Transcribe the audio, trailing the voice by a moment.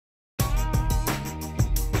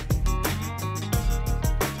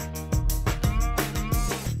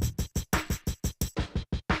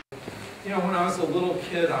You know, when I was a little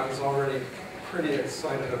kid, I was already pretty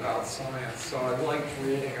excited about science, so I liked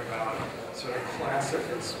reading about sort of classic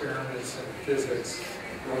experiments in physics,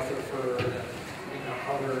 Rutherford and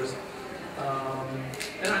others.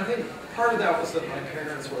 And I think part of that was that my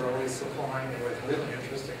parents were always supplying me with really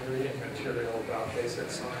interesting reading material about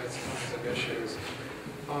basic science kinds of issues.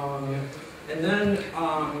 And then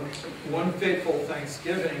one fateful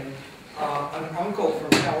Thanksgiving, an uncle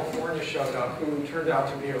from California showed up who turned out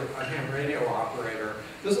to be a ham radio operator.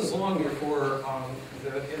 This is long before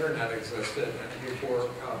the internet existed and before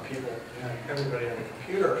everybody had a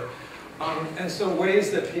computer. And so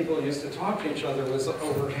ways that people used to talk to each other was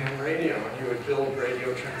over ham radio, and you would build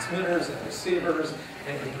radio transmitters and receivers,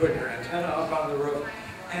 and you put your antenna up on the roof.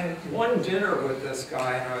 And one dinner with this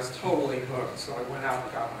guy, and I was totally hooked. So I went out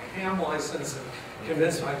and got my ham license and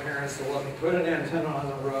convinced my parents to let me put an antenna on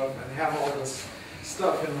the roof and have all this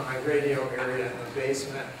stuff in my radio area in the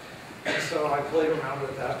basement. And so I played around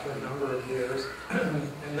with that for a number of years.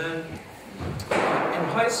 And then in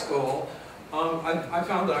high school, I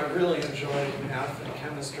found that I really enjoyed math and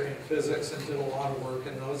chemistry and physics and did a lot of work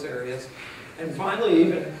in those areas. And finally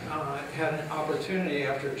even had an opportunity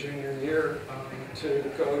after junior year to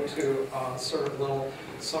go to sort of little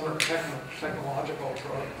summer technological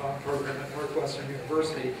program at Northwestern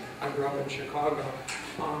University. I grew up in Chicago.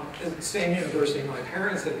 The same university my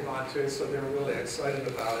parents had gone to, so they were really excited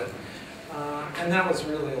about it. And that was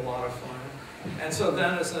really a lot of fun. And so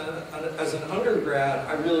then as an undergrad,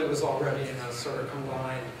 I really was already in a sort of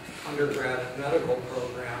combined undergrad and medical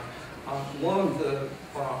program. Loved the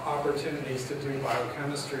opportunities to do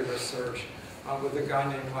biochemistry research with a guy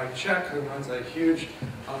named Mike Check, who runs a huge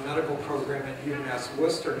medical program at UMass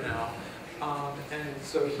Worcester now. And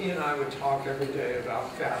so he and I would talk every day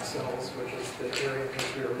about fat cells, which is the area in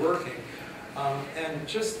which we were working. And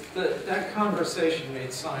just that conversation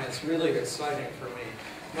made science really exciting for me.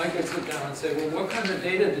 Mike would sit down and say, well, what kind of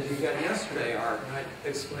data did you get yesterday, Art? And I'd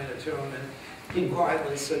explain it to him, and he'd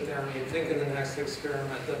quietly sit there and he'd think of the next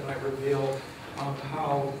experiment that might reveal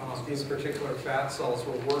how these particular fat cells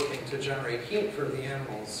were working to generate heat for the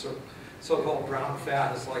animals. So-called brown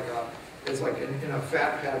fat is like in a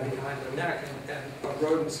fat pad behind the neck, and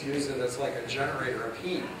rodents use it as like a generator of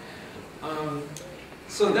heat.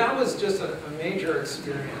 So that was just a major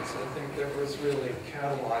experience, I think, that was really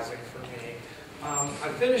catalyzing for me. I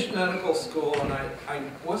finished medical school, and I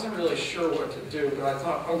wasn't really sure what to do, but I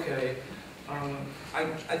thought, okay,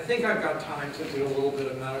 I think I've got time to do a little bit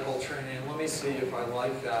of medical training, and let me see if I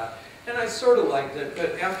like that. And I sort of liked it,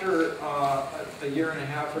 but after a year and a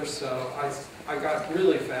half or so, I got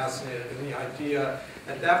really fascinated in the idea,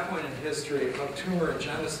 at that point in history, of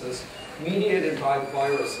tumorigenesis mediated by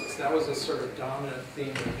viruses. That was a sort of dominant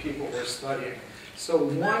theme that people were studying. So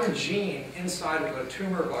one gene inside of a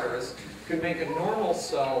tumor virus could make a normal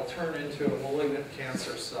cell turn into a malignant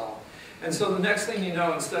cancer cell. And so the next thing you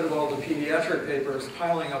know, instead of all the pediatric papers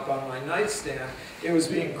piling up on my nightstand, it was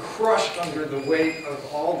being crushed under the weight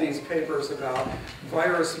of all these papers about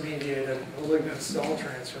virus-mediated malignant cell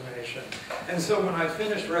transformation. And so when I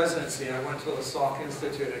finished residency, I went to the Salk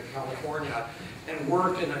Institute in California and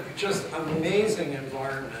worked in a just amazing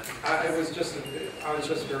environment. I was just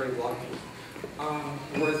very lucky.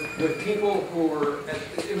 With people who were,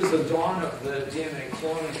 it was the dawn of the DNA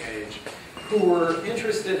cloning age, who were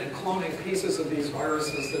interested in cloning pieces of these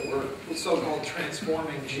viruses that were so-called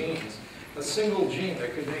transforming genes. A single gene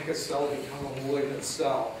that could make a cell become a malignant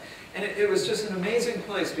cell. And it was just an amazing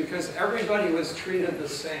place because everybody was treated the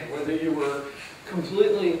same, whether you were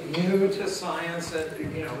completely new to science,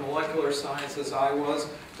 and molecular science as I was,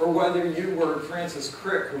 or whether you were Francis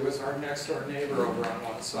Crick, who was our next door neighbor over on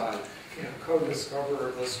one side, co-discoverer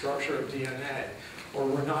of the structure of DNA. Or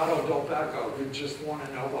Renato Del Becco, who just won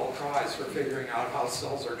a Nobel Prize for figuring out how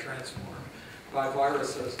cells are transformed by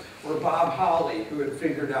viruses. Or Bob Holly, who had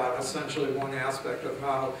figured out essentially one aspect of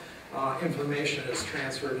how information is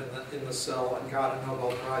transferred in the cell and got a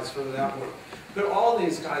Nobel Prize for that work. But all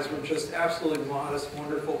these guys were just absolutely modest,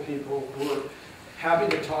 wonderful people who were happy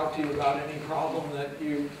to talk to you about any problem that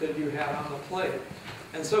you had on the plate.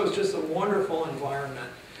 And so it was just a wonderful environment.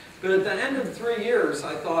 But at the end of 3 years,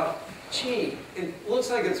 I thought, gee, it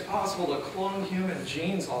looks like it's possible to clone human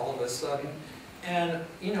genes all of a sudden. And,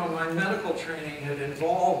 my medical training had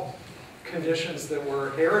involved conditions that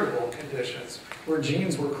were heritable conditions, where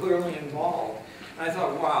genes were clearly involved. And I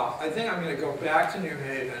thought, wow, I think I'm going to go back to New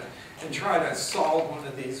Haven and try to solve one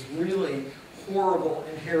of these really horrible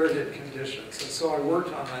inherited conditions. And so I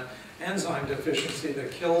worked on enzyme deficiency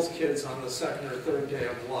that kills kids on the second or third day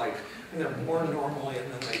of life. And they're born normally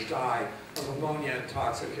and then they die of ammonia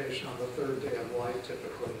intoxication on the third day of life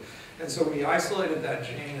typically. And so we isolated that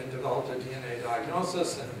gene and developed a DNA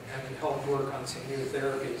diagnosis and helped work on some new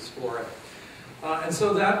therapies for it. And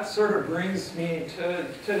so that sort of brings me to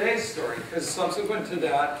today's story, because subsequent to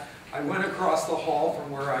that, I went across the hall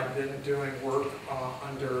from where I'd been doing work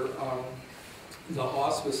under the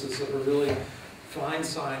auspices of a really fine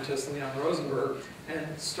scientist, Leon Rosenberg,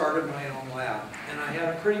 and started my own lab. And I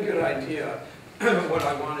had a pretty good idea what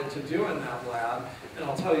I wanted to do in that lab, and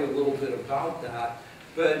I'll tell you a little bit about that.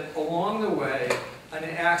 But along the way, an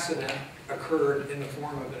accident occurred in the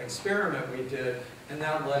form of an experiment we did, and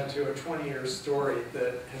that led to a 20-year story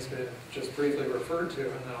that has been just briefly referred to,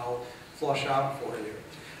 and then I'll flush out for you.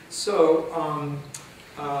 So,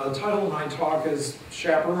 the title of my talk is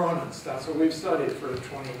Chaperonins. That's what we've studied for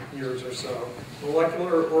 20 years or so.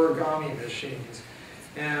 Molecular origami machines.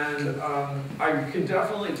 And I can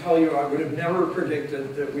definitely tell you I would have never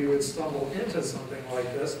predicted that we would stumble into something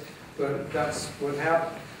like this, but that's what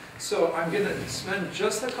happened. So I'm going to spend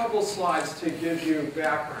just a couple slides to give you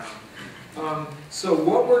background. So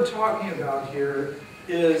what we're talking about here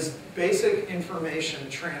is basic information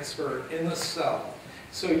transfer in the cell.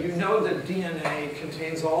 So you know that DNA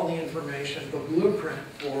contains all the information, the blueprint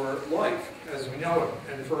for life as we know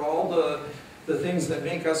it, and for all the things that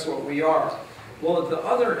make us what we are. Well, at the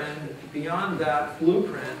other end, beyond that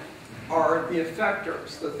blueprint, are the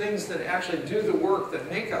effectors, the things that actually do the work that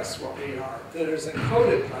make us what we are, that is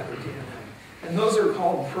encoded by the DNA. And those are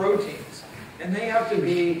called proteins. And they have to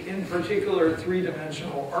be, in particular,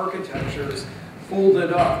 three-dimensional architectures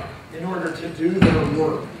folded up in order to do their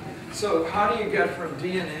work. So how do you get from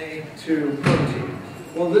DNA to protein?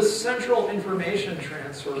 Well, this central information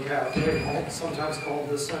transfer pathway, sometimes called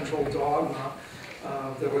the central dogma,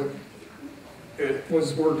 it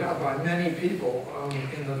was worked out by many people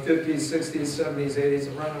in the 50s, 60s, 70s, 80s,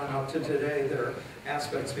 and right on up to today. There are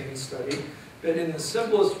aspects being studied. But in the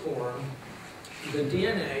simplest form, the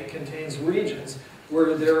DNA contains regions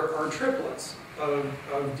where there are triplets of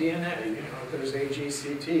DNA. You know, there's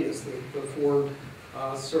AGCT is the four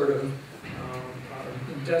sort of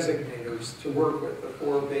designators to work with, the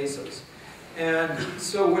four bases. And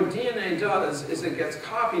so what DNA does is it gets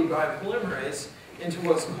copied by a polymerase into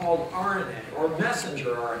what's called RNA, or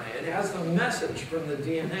messenger RNA. It has the message from the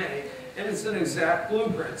DNA, and it's an exact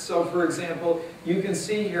blueprint. So for example, you can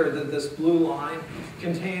see here that this blue line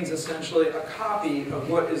contains essentially a copy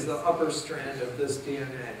of what is the upper strand of this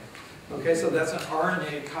DNA. Okay, so that's an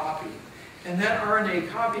RNA copy. And that RNA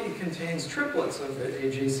copy contains triplets of the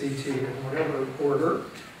AGCT in whatever order,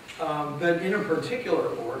 but in a particular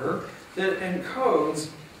order that encodes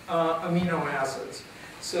amino acids.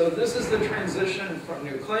 So this is the transition from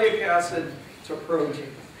nucleic acid to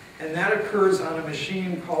protein. And that occurs on a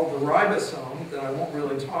machine called the ribosome that I won't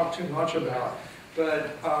really talk too much about.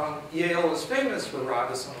 But Yale is famous for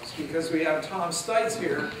ribosomes because we have Tom Stites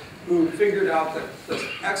here who figured out that the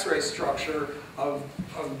X-ray structure of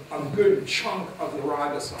a good chunk of the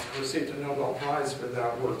ribosome. Received a Nobel Prize for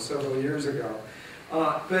that work several years ago.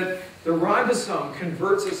 But the ribosome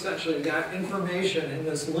converts essentially that information in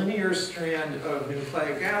this linear strand of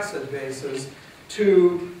nucleic acid bases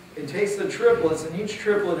to, it takes the triplets, and each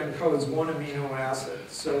triplet encodes one amino acid.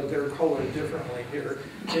 So they're colored differently here,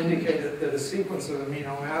 indicated that a sequence of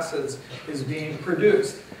amino acids is being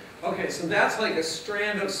produced. Okay, so that's like a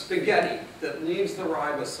strand of spaghetti that leaves the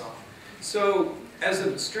ribosome. So as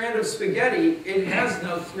a strand of spaghetti, it has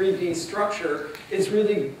no 3D structure. It's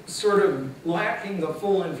really sort of lacking the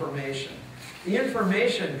full information. The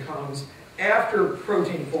information comes after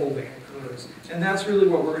protein folding occurs. And that's really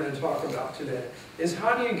what we're going to talk about today, is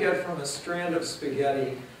how do you get from a strand of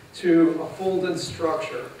spaghetti to a folded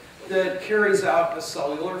structure that carries out a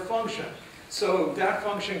cellular function. So that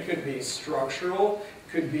function could be structural,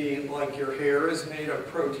 could be like your hair is made of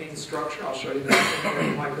protein structure. I'll show you that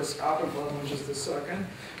at a microscopic level in just a second.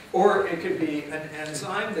 Or it could be an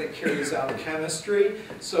enzyme that carries out chemistry.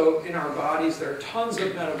 So in our bodies, there are tons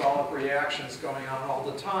of metabolic reactions going on all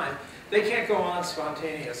the time. They can't go on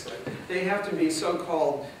spontaneously. They have to be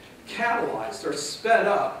so-called catalyzed or sped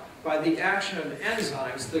up by the action of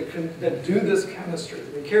enzymes that do this chemistry.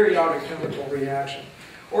 They carry out a chemical reaction.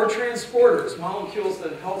 Or transporters, molecules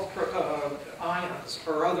that help ions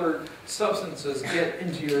or other substances get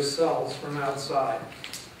into your cells from outside.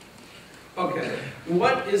 Okay,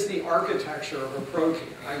 what is the architecture of a protein?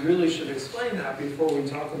 I really should explain that before we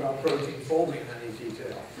talk about protein folding in any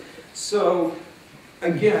detail. So,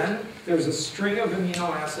 again, there's a string of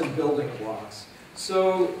amino acid building blocks.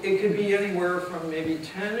 So it could be anywhere from maybe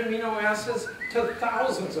 10 amino acids to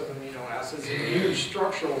thousands of amino acids in huge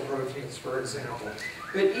structural proteins, for example.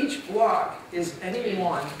 But each block is any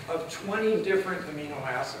one of 20 different amino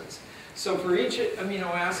acids. So for each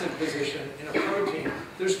amino acid position in a protein,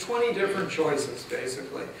 there's 20 different choices,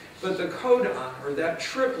 basically. But the codon, or that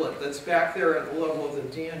triplet that's back there at the level of the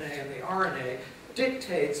DNA and the RNA,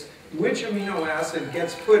 dictates which amino acid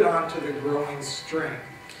gets put onto the growing string.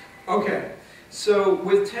 Okay, so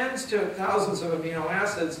with tens to thousands of amino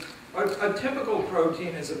acids, a typical protein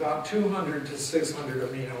is about 200 to 600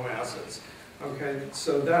 amino acids. Okay,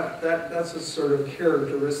 so that's a sort of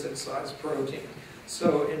characteristic size protein.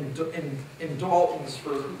 So in Daltons,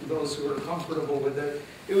 for those who are comfortable with it,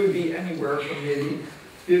 it would be anywhere from maybe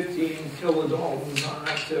 15 kilodaltons on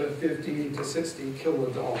up to 50 to 60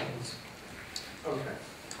 kilodaltons. Okay,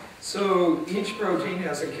 so each protein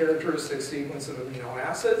has a characteristic sequence of amino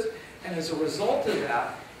acids, and as a result of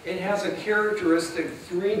that, it has a characteristic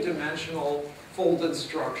three-dimensional folded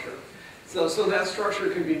structure. So that structure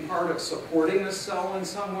could be part of supporting the cell in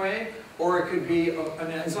some way, or it could be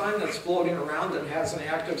an enzyme that's floating around and has an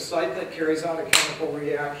active site that carries out a chemical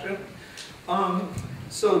reaction.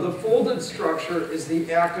 So the folded structure is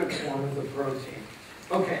the active form of the protein.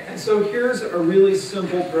 Okay, and so here's a really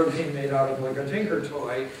simple protein made out of like a Tinker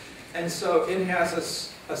toy. And so it has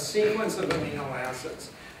a sequence of amino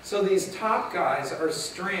acids. So these top guys are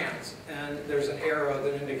strands, and there's an arrow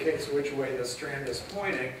that indicates which way the strand is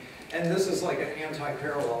pointing. And this is like an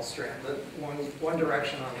anti-parallel strand, that one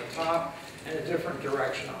direction on the top and a different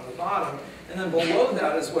direction on the bottom. And then below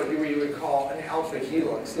that is what we would call an alpha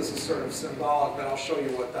helix. This is sort of symbolic, but I'll show you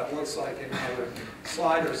what that looks like in another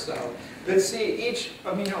slide or so. But see, each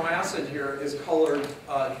amino acid here is colored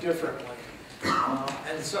differently.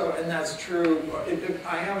 And that's true.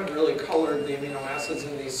 I haven't really colored the amino acids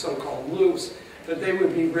in these so-called loops, but they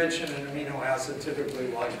would be rich in an amino acid typically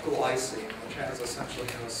like glycine, which has essentially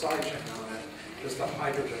no side chain on it, just a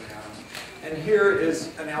hydrogen atom. And here is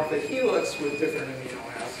an alpha helix with different amino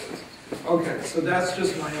acids. Okay, so that's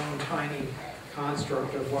just my own tiny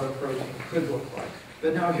construct of what a protein could look like.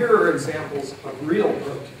 But now here are examples of real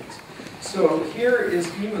proteins. So here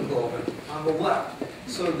is hemoglobin on the left.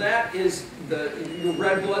 So that is your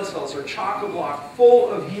red blood cells are chock-a-block full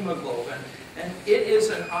of hemoglobin, and it is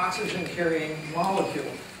an oxygen-carrying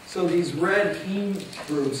molecule. So these red heme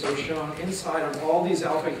groups are shown inside of all these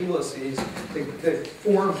alpha helices that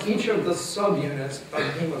form each of the subunits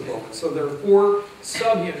of hemoglobin. So there are 4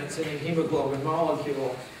 subunits in a hemoglobin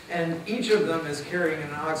molecule, and each of them is carrying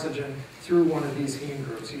an oxygen through one of these heme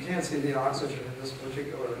groups. You can't see the oxygen in this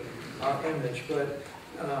particular image, but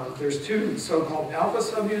there's 2 so-called alpha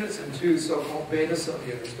subunits and 2 so-called beta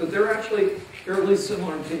subunits, but they're actually fairly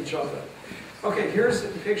similar to each other. Okay, here's a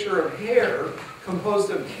picture of hair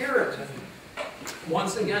composed of keratin.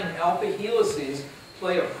 Once again, alpha helices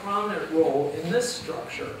play a prominent role in this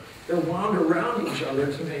structure. They're wound around each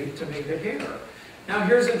other to make the hair. Now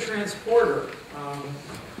here's a transporter,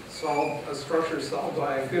 a structure solved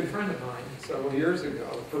by a good friend of mine several years ago,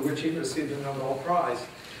 for which he received a Nobel Prize.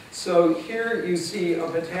 So here you see a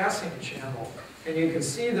potassium channel, and you can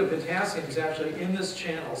see the potassium is actually in this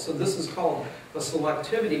channel. So this is called a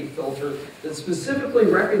selectivity filter that specifically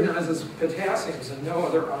recognizes potassiums and no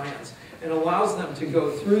other ions, and allows them to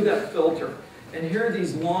go through that filter. And here are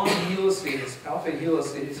these long helices, alpha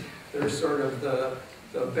helices, they're sort of the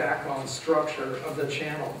backbone structure of the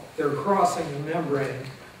channel. They're crossing the membrane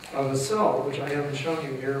of a cell, which I haven't shown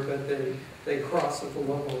you here, but they cross at the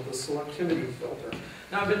level of the selectivity filter.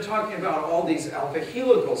 Now, I've been talking about all these alpha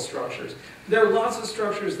helical structures. There are lots of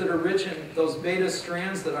structures that are rich in those beta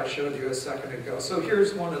strands that I showed you a second ago. So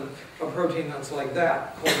here's one of a protein that's like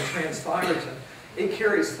that, called transthyretin. It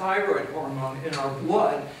carries thyroid hormone in our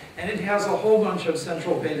blood, and it has a whole bunch of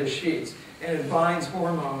central beta sheets. And it binds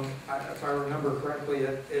hormone, if I remember correctly,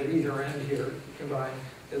 at either end here. You can bind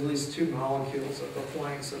at least 2 molecules at the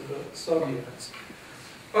flanks of the subunits.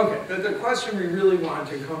 Okay, but the question we really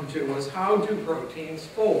wanted to come to was, how do proteins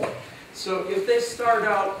fold? So if they start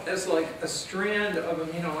out as like a strand of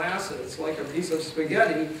amino acids, like a piece of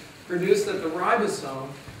spaghetti produced at the ribosome,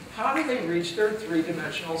 how do they reach their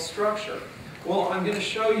 3-dimensional structure? Well, I'm going to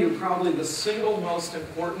show you probably the single most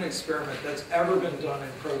important experiment that's ever been done in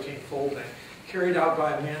protein folding, carried out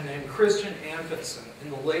by a man named Christian Amundsen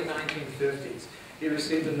in the late 1950s. He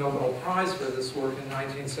received a Nobel Prize for this work in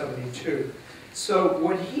 1972. So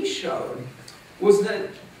what he showed was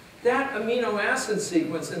that amino acid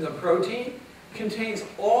sequence in the protein contains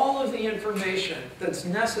all of the information that's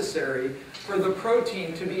necessary for the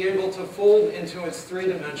protein to be able to fold into its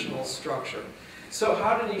 3-dimensional structure. So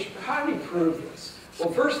how did he prove this?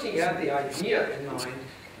 Well, first he had the idea in mind.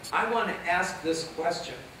 I want to ask this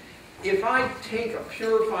question. If I take a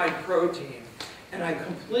purified protein and I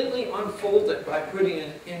completely unfold it by putting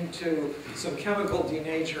it into some chemical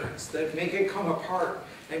denaturants that make it come apart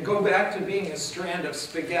and go back to being a strand of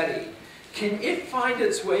spaghetti, can it find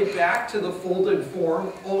its way back to the folded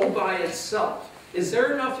form all by itself? Is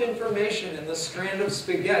there enough information in the strand of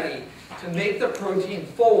spaghetti to make the protein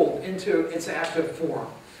fold into its active form?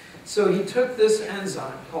 So he took this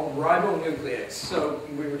enzyme called ribonuclease. So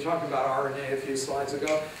we were talking about RNA a few slides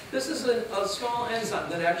ago. This is a small enzyme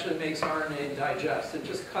that actually makes RNA digest. It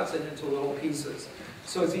just cuts it into little pieces.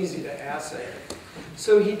 So it's easy to assay it.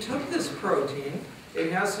 So he took this protein.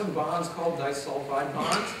 It has some bonds called disulfide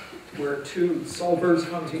bonds, where two sulfurs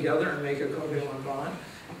come together and make a covalent bond.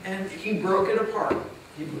 And he broke it apart.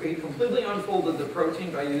 He completely unfolded the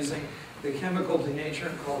protein by using the chemical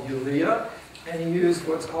denaturant called urea. And he used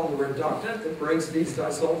what's called a reductant that breaks these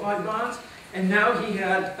disulfide bonds. And now he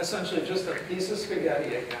had essentially just a piece of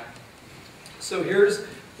spaghetti again. So here's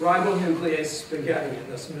ribonuclease spaghetti in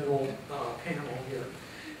this middle panel here.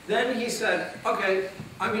 Then he said, okay,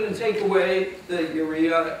 I'm going to take away the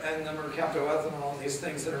urea and the mercaptoethanol and these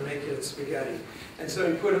things that are making it spaghetti. And so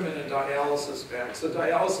he put them in a dialysis bag. So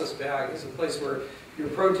dialysis bag is a place where your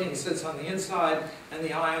protein sits on the inside and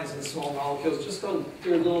the ions and small molecules just go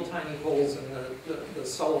through little tiny holes in the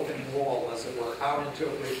cellophane wall, as it were, out into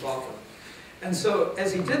a big buffer. And so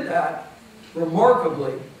as he did that,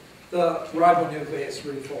 remarkably, the ribonuclease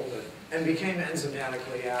refolded and became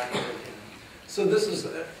enzymatically active again. So this is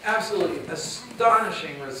an absolutely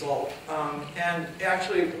astonishing result. And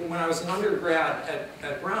actually, when I was an undergrad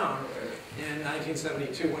at Brown in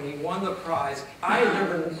 1972, when he won the prize, I had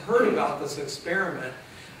never heard about this experiment,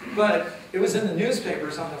 but it was in the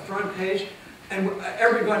newspapers on the front page, and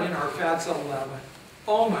everybody in our fat cell lab went,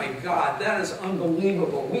 oh my God, that is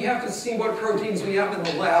unbelievable. We have to see what proteins we have in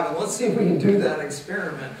the lab, and let's see if we can do that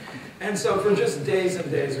experiment. And so for just days and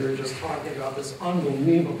days, we were just talking about this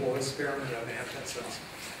unbelievable experiment of antisense.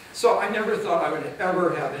 So I never thought I would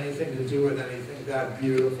ever have anything to do with anything that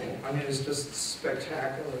beautiful. I mean, it's just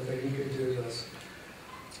spectacular that he could do this.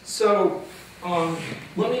 So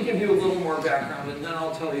let me give you a little more background, and then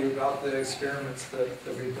I'll tell you about the experiments that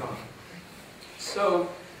we've done. So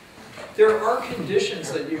there are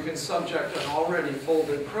conditions that you can subject an already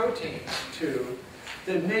folded protein to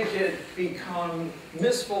that make it become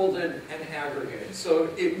misfolded and aggregate. So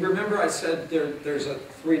remember I said there's a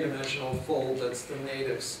three-dimensional fold that's the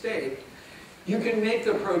native state. You can make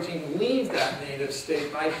the protein leave that native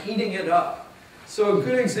state by heating it up. So a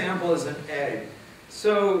good example is an egg.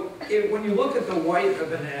 So when you look at the white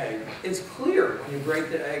of an egg, it's clear when you break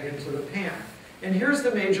the egg into the pan. And here's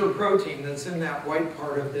the major protein that's in that white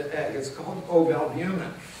part of the egg. It's called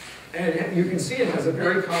ovalbumin. And you can see it has a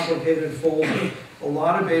very complicated fold, a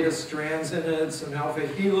lot of beta strands in it, some alpha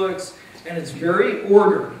helix, and it's very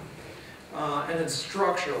ordered, and it's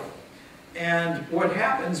structural. And what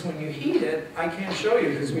happens when you heat it, I can't show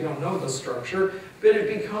you because we don't know the structure, but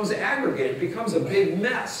it becomes aggregate, it becomes a big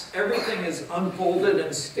mess. Everything is unfolded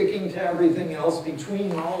and sticking to everything else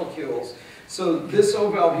between molecules. So this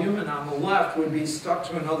ovalbumin on the left would be stuck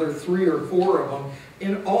to another 3 or 4 of them,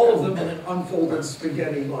 in all of them in an unfolded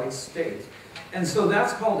spaghetti-like state. And so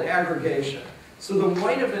that's called aggregation. So the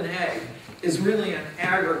white of an egg is really an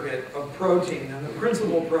aggregate of protein, and the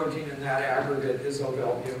principal protein in that aggregate is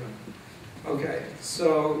ovalbumin. Okay,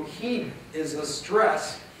 so heat is a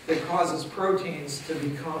stress that causes proteins to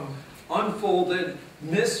become unfolded,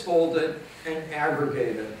 misfolded, and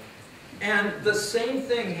aggregated. And the same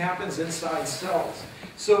thing happens inside cells.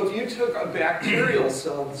 So if you took a bacterial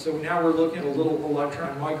cell, so now we're looking at a little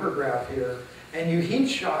electron micrograph here, and you heat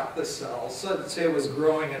shock the cell, so let's say it was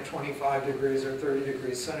growing at 25 degrees or 30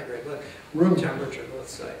 degrees centigrade, like room temperature,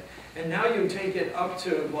 let's say. And now you take it up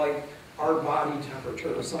to like our body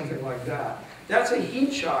temperature or something like that. That's a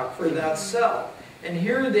heat shock for that cell. And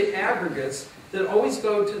here are the aggregates that always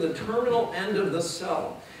go to the terminal end of the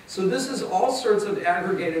cell. So this is all sorts of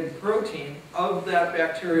aggregated protein of that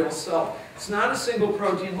bacterial cell. It's not a single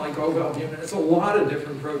protein like ovalbumin. It's a lot of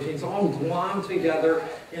different proteins all glommed together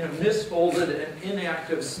in a misfolded and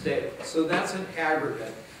inactive state. So that's an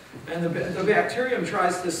aggregate. And the bacterium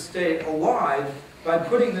tries to stay alive by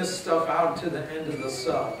putting this stuff out to the end of the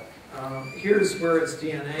cell. Here's where its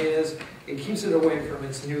DNA is. It keeps it away from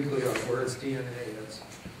its nucleus where its DNA is.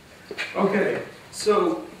 Okay,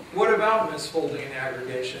 so what about misfolding and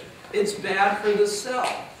aggregation? It's bad for the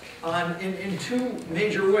cell in two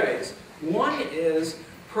major ways. One is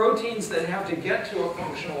proteins that have to get to a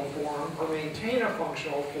functional form or maintain a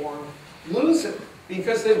functional form lose it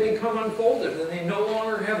because they become unfolded and they no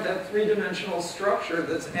longer have that three-dimensional structure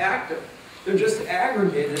that's active. They're just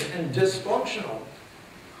aggregated and dysfunctional.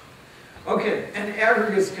 Okay, and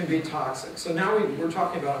aggregates can be toxic. So now we're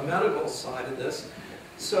talking about a medical side of this.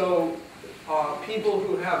 So people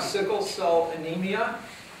who have sickle cell anemia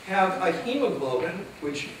have a hemoglobin,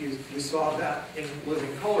 which you saw that in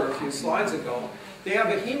living color a few slides ago. They have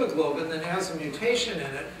a hemoglobin that has a mutation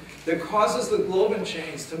in it that causes the globin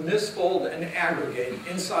chains to misfold and aggregate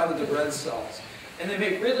inside of the red cells. And they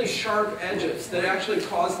make really sharp edges that actually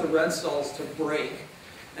cause the red cells to break.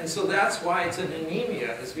 And so that's why it's an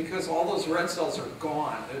anemia, is because all those red cells are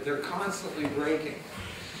gone. They're constantly breaking.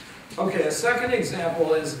 Okay, a second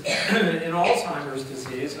example is in Alzheimer's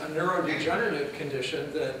disease, a neurodegenerative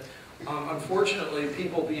condition that unfortunately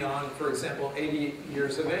people beyond, for example, 80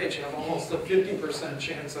 years of age have almost a 50%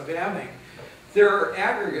 chance of having. There are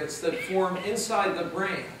aggregates that form inside the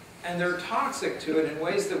brain, and they're toxic to it in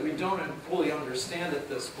ways that we don't fully understand at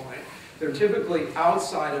this point. They're typically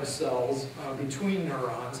outside of cells, between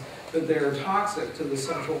neurons, but they're toxic to the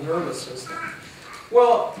central nervous system.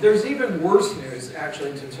 Well, there's even worse news,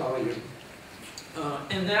 actually, to tell you.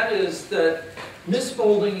 And that is that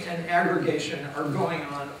misfolding and aggregation are going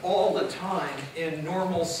on all the time in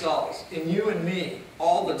normal cells, in you and me,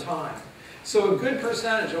 all the time. So a good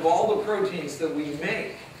percentage of all the proteins that we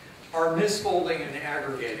make are misfolding and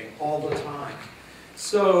aggregating all the time.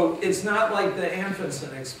 So it's not like the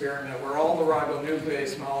Anfinsen experiment where all the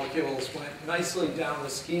ribonuclease molecules went nicely down the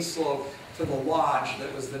ski slope to the lodge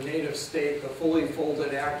that was the native state, the fully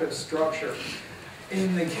folded active structure.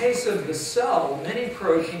 In the case of the cell, many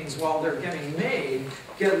proteins, while they're getting made,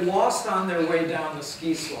 get lost on their way down the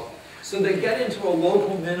ski slope. So they get into a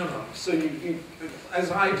local minimum. So you, as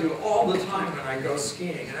I do all the time when I go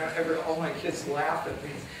skiing, and all my kids laugh at me.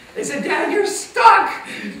 They say, "Dad, you're stuck!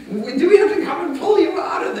 Do we have to come and pull you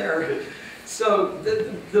out of there?" So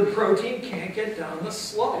the protein can't get down the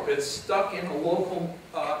slope. It's stuck in a local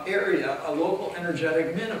area, a local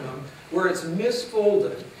energetic minimum, where it's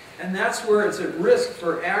misfolded. And that's where it's at risk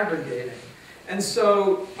for aggregating. And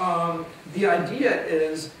so the idea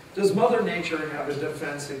is, does Mother Nature have a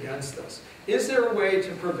defense against this? Is there a way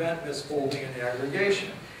to prevent misfolding and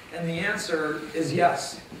aggregation? And the answer is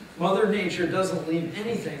yes. Mother Nature doesn't leave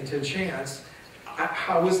anything to chance.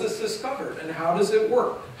 How was this discovered, and how does it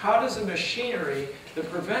work? How does a machinery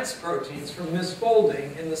that prevents proteins from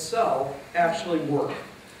misfolding in the cell actually work?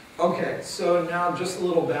 Okay, so now just a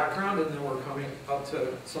little background, and then we're coming up to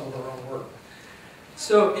some of our own work.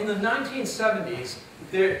 So in the 1970s,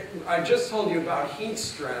 I just told you about heat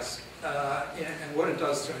stress and what it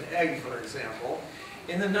does to an egg, for example.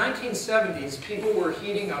 In the 1970s, people were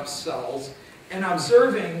heating up cells and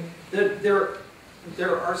observing that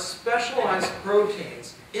there are specialized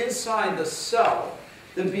proteins inside the cell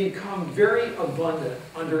that become very abundant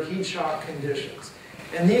under heat shock conditions.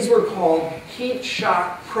 And these were called heat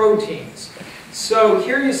shock proteins. So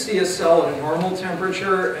here you see a cell at a normal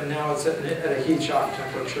temperature, and now it's at a heat shock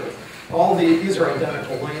temperature. These are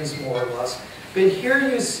identical lanes, more or less. But here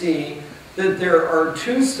you see that there are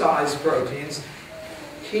two size proteins.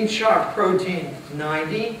 Heat shock protein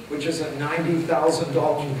 90, which is a 90,000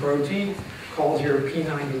 Dalton protein, called here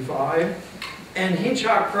P95. And heat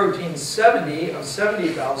shock protein 70 of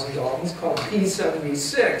 70,000 Daltons, called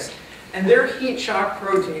P76. And they're heat shock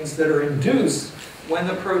proteins that are induced when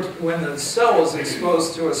the cell is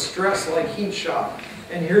exposed to a stress like heat shock.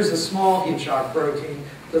 And here's a small heat shock protein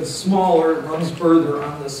that's smaller, runs further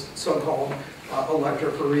on this so-called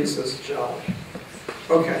electrophoresis gel.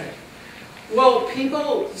 Okay. Well,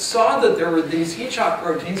 people saw that there were these heat shock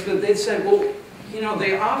proteins, but they said, well, you know,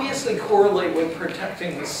 they obviously correlate with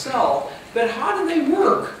protecting the cell, but how do they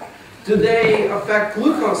work? Do they affect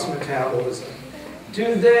glucose metabolism?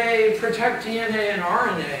 Do they protect DNA and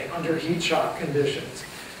RNA under heat shock conditions?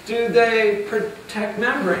 Do they protect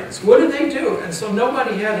membranes? What do they do? And so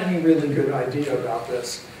nobody had any really good idea about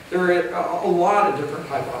this. There are a lot of different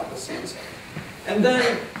hypotheses. And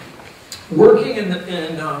then, working in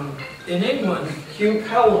England, Hugh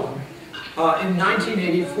Pelham, in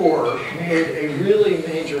 1984, made a really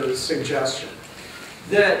major suggestion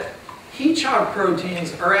that heat shock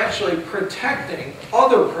proteins are actually protecting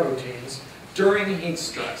other proteins during heat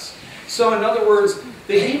stress. So in other words,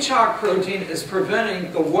 the heat shock protein is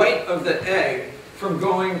preventing the white of the egg from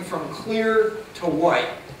going from clear to white.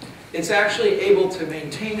 It's actually able to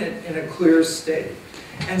maintain it in a clear state.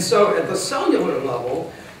 And so at the cellular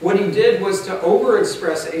level, what he did was to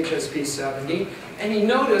overexpress HSP70, and he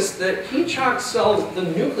noticed that heat shock cells, the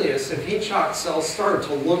nucleus of heat shock cells, started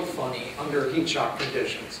to look funny under heat shock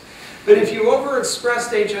conditions. But if you overexpressed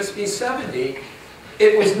HSP70,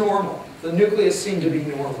 it was normal. The nucleus seemed to be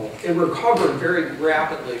normal. It recovered very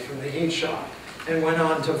rapidly from the heat shock and went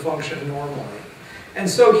on to function normally. And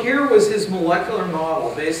so here was his molecular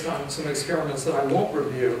model based on some experiments that I won't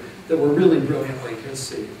review that were really brilliantly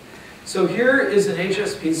conceived. So here is an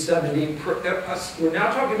HSP70, we're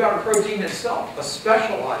now talking about a protein itself, a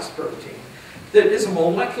specialized protein, that is a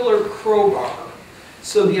molecular crowbar.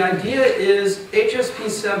 So the idea is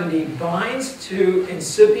HSP70 binds to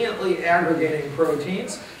incipiently aggregating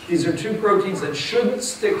proteins. These are two proteins that shouldn't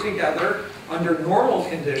stick together under normal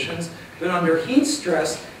conditions, but under heat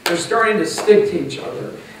stress, they're starting to stick to each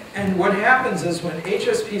other. And what happens is when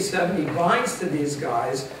HSP70 binds to these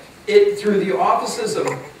guys, it, through the offices of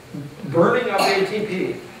burning up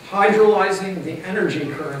ATP, hydrolyzing the energy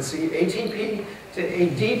currency, ATP to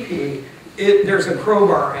ADP, there's a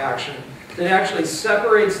crowbar action that actually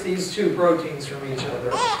separates these two proteins from each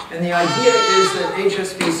other. And the idea is that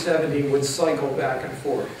HSP70 would cycle back and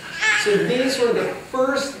forth. So these were the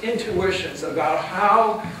first intuitions about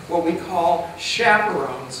how what we call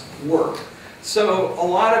chaperones work. So a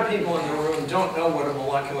lot of people in the room don't know what a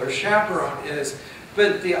molecular chaperone is,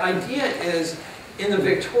 but the idea is in the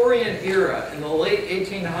Victorian era, in the late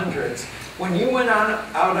 1800s, when you went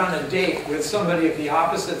out on a date with somebody of the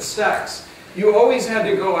opposite sex, you always had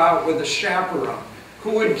to go out with a chaperone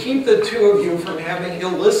who would keep the two of you from having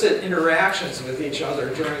illicit interactions with each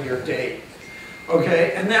other during your date.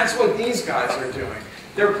 Okay? And that's what these guys are doing.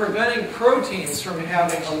 They're preventing proteins from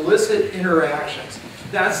having illicit interactions.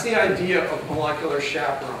 That's the idea of molecular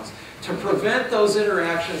chaperones, to prevent those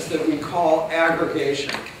interactions that we call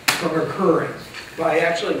aggregation from occurring by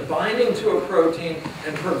actually binding to a protein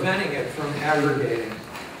and preventing it from aggregating.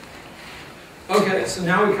 Okay, so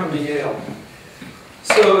now we come to Yale.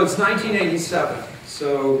 So it's 1987.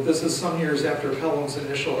 So this is some years after Pelham's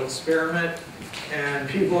initial experiment, and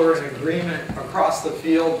people are in agreement across the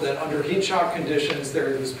field that under heat shock conditions, there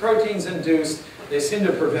are these proteins induced, they seem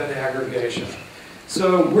to prevent aggregation.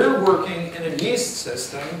 So we're working in a yeast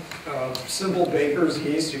system, simple baker's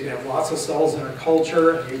yeast. You can have lots of cells in a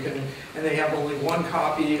culture, and they have only one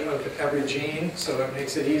copy of every gene, so it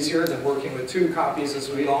makes it easier than working with two copies as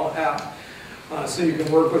we all have. So you can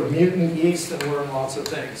work with mutant yeast and learn lots of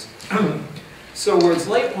things. So it's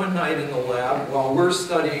late one night in the lab while we're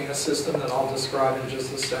studying a system that I'll describe in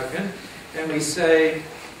just a second, and we say,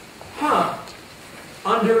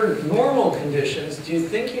 under normal conditions, do you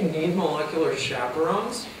think you need molecular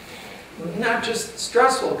chaperones? Not just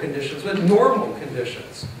stressful conditions, but normal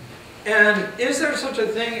conditions. And is there such a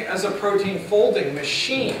thing as a protein folding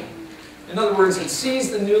machine? In other words, it sees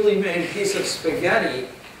the newly made piece of spaghetti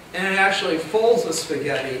and it actually folds the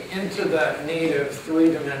spaghetti into that native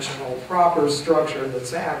three-dimensional proper structure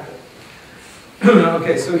that's active.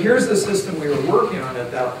 Okay, so here's the system we were working on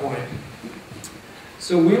at that point.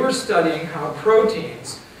 So we were studying how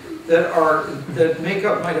proteins that make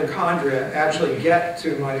up mitochondria actually get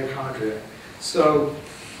to mitochondria. So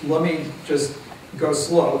let me just go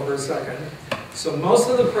slow for a second. So most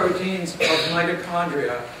of the proteins of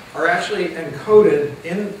mitochondria are actually encoded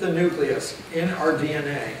in the nucleus, in our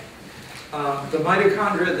DNA. The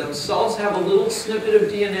mitochondria themselves have a little snippet of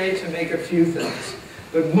DNA to make a few things,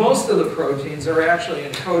 but most of the proteins are actually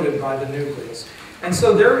encoded by the nucleus. And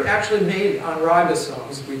so they're actually made on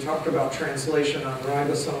ribosomes. We talked about translation on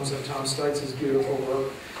ribosomes in Tom Steitz's beautiful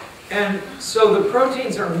work. And so the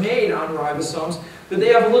proteins are made on ribosomes, but they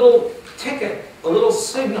have a little ticket, a little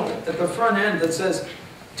signal at the front end that says,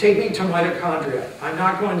 take me to mitochondria. I'm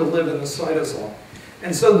not going to live in the cytosol.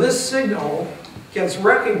 And so this signal gets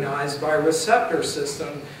recognized by a receptor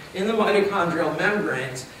system in the mitochondrial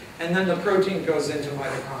membranes, and then the protein goes into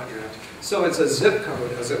mitochondria. So it's a zip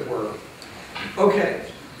code, as it were. Okay,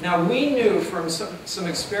 now we knew from some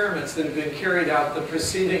experiments that had been carried out the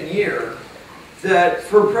preceding year that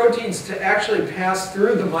for proteins to actually pass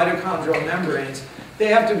through the mitochondrial membranes, they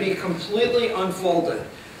have to be completely unfolded.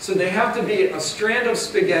 So they have to be a strand of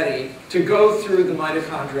spaghetti to go through the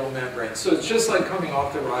mitochondrial membrane. So it's just like coming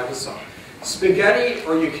off the ribosome. Spaghetti,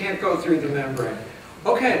 or you can't go through the membrane.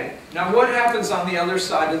 Okay, now what happens on the other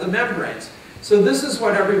side of the membranes? So this is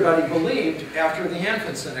what everybody believed after the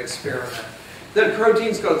Anfinsen experiment, that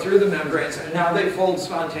proteins go through the membranes and now they fold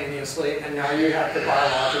spontaneously and now you have the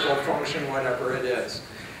biological function, whatever it is.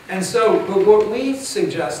 And so, but what we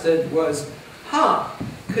suggested was,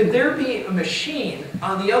 could there be a machine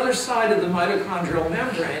on the other side of the mitochondrial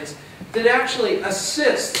membranes that actually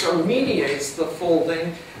assists or mediates the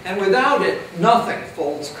folding, and without it, nothing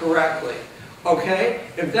folds correctly? Okay?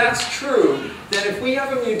 If that's true, then if we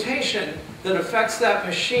have a mutation that affects that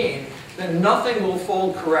machine, then nothing will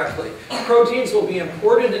fold correctly. Proteins will be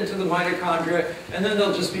imported into the mitochondria, and then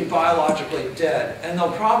they'll just be biologically dead, and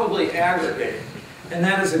they'll probably aggregate. And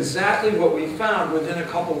that is exactly what we found within a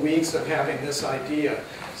couple weeks of having this idea.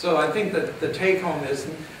 So I think that the take-home is,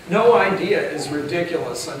 no idea is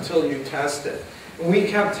ridiculous until you test it. And we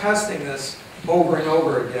kept testing this over and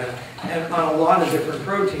over again, and on a lot of different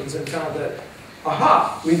proteins, and found that,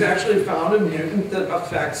 aha, we've actually found a mutant that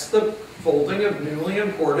affects the folding of newly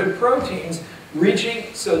imported proteins,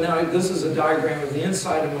 reaching, so now this is a diagram of the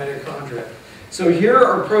inside of mitochondria. So here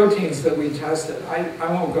are proteins that we tested.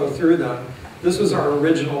 I won't go through them. This was our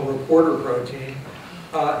original reporter protein.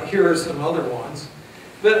 Here are some other ones.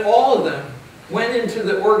 But all of them went into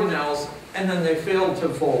the organelles, and then they failed to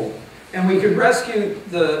fold. And we could rescue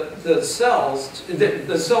the cells.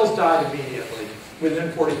 The cells died immediately.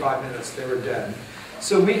 Within 45 minutes, they were dead.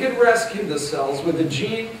 So we could rescue the cells with a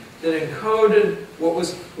gene that encoded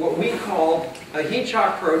what we called a heat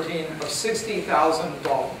shock protein of 60,000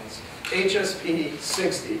 Daltons,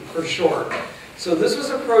 HSP60 for short. So this was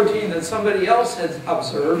a protein that somebody else had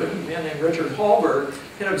observed, a man named Richard Hallberg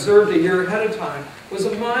had observed a year ahead of time, was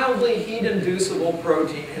a mildly heat-inducible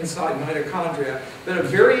protein inside mitochondria, but a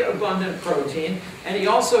very abundant protein, and he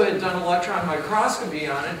also had done electron microscopy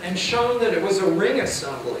on it and shown that it was a ring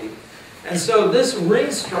assembly. And so this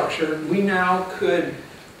ring structure we now could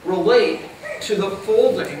relate to the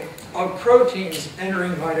folding of proteins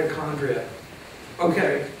entering mitochondria.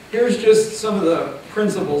 Okay, here's just some of the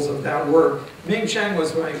principles of that work. Ming Cheng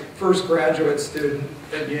was my first graduate student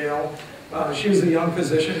at Yale. She was a young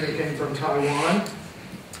physician who came from Taiwan.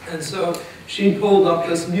 And so she pulled up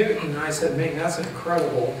this mutant, and I said, Ming, that's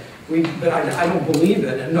incredible. But I don't believe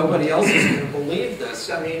it, and nobody else is going to believe this.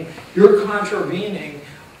 I mean, you're contravening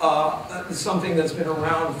something that's been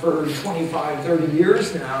around for 25, 30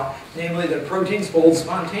 years now, namely that proteins fold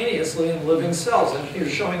spontaneously in living cells, and you're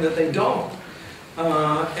showing that they don't.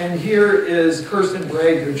 And here is Kirsten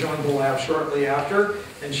Bragg, who joined the lab shortly after,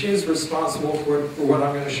 and she's responsible for what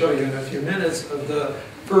I'm going to show you in a few minutes of the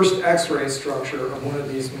first X-ray structure of one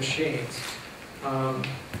of these machines.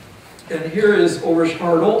 And here is Ulrich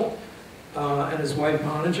Hartl and his wife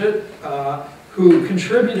Monijit, who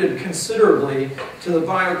contributed considerably to the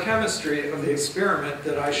biochemistry of the experiment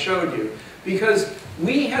that I showed you. Because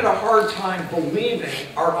we had a hard time believing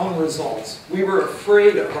our own results. We were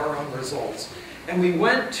afraid of our own results. And we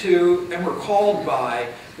went to, and were called by,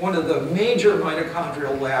 one of the major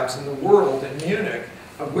mitochondrial labs in the world in Munich,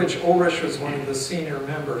 of which Ulrich was one of the senior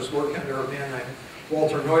members, working under a man named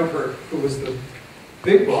Walter Neupert, who was the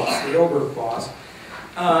big boss, the Oberth boss.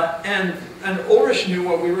 And Ulrich knew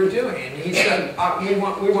what we were doing, and he said, we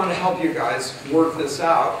want to help you guys work this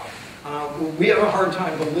out. We have a hard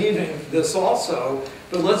time believing this also,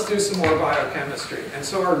 but let's do some more biochemistry. And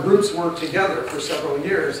so our groups worked together for several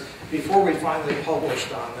years before we finally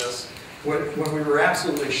published on this, when we were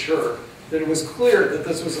absolutely sure that it was clear that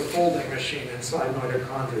this was a folding machine inside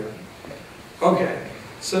mitochondria. Okay,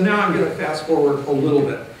 so now I'm going to fast forward a little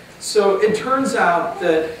bit. So it turns out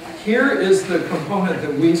that here is the component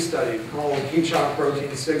that we studied called heat shock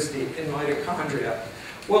protein 60 in mitochondria.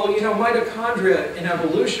 Well, you know, mitochondria in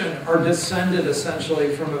evolution are descended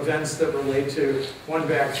essentially from events that relate to one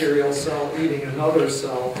bacterial cell eating another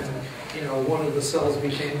cell, and you know, one of the cells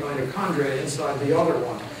became mitochondria inside the other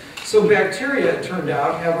one. So bacteria, it turned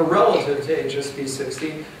out, have a relative to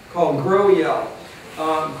HSP60 called GRO-EL.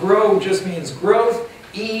 GRO just means growth.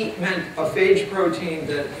 E meant a phage protein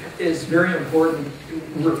that is very important,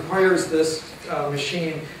 requires this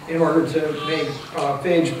machine in order to make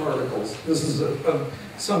phage particles. This is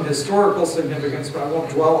some historical significance, but I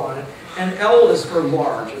won't dwell on it. And L is for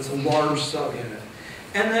large. It's a large subunit.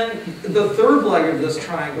 And then the third leg of this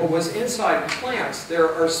triangle was inside plants.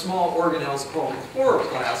 There are small organelles called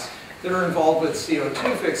chloroplasts that are involved with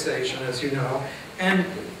CO2 fixation, as you know. And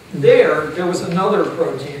there was another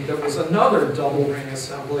protein that was another double ring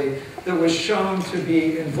assembly that was shown to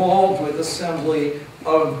be involved with assembly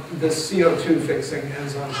of the CO2 fixing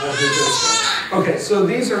enzyme called resistance. Okay, so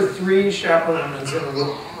these are three chaperonins in an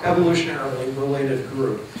evolutionarily related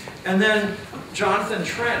group. And then Jonathan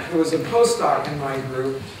Trent, who was a postdoc in my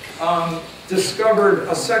group, discovered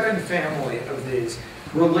a second family of these,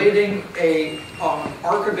 relating a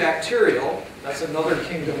archibacterial, that's another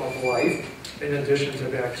kingdom of life, in addition to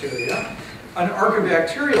bacteria, an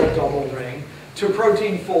archibacterial double ring to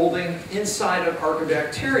protein folding inside of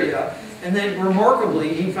archibacteria. And then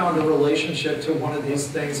remarkably, he found a relationship to one of these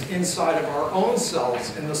things inside of our own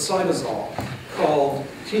cells in the cytosol called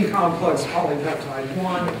T-complex polypeptide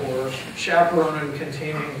 1, or chaperonin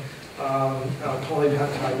containing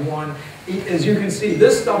polypeptide 1. As you can see,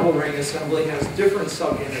 this double ring assembly has different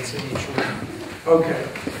subunits in each ring.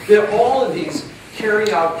 Okay, all of these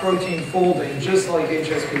carry out protein folding just like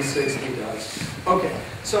HSP60 does. Okay,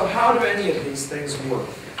 so how do any of these things work?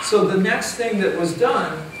 So the next thing that was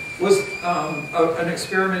done was an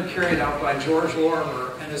experiment carried out by George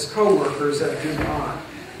Lorimer and his co-workers at DuPont.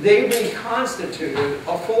 They reconstituted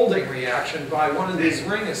a folding reaction by one of these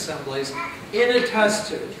ring assemblies in a test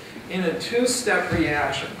tube, in a two-step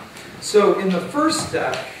reaction. So in the first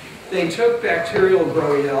step, they took bacterial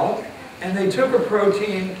Groyel, and they took a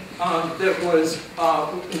protein that was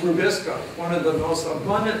rubisco, one of the most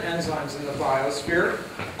abundant enzymes in the biosphere,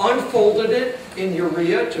 unfolded it in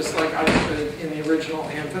urea, just like I did in the original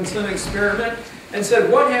Amundsen experiment, and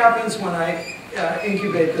said, what happens when I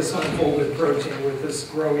incubate this unfolded protein with this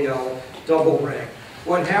Groyel double ring?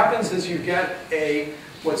 What happens is you get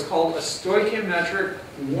what's called a stoichiometric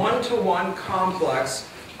one-to-one complex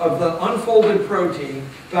of the unfolded protein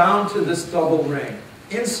bound to this double ring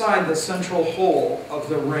inside the central hole of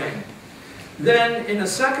the ring. Then in a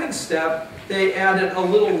second step, they added a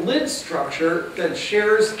little lid structure that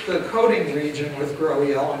shares the coating region with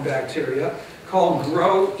Groyel and bacteria called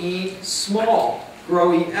Gro-E small,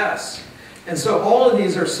 Gro-ES. And so all of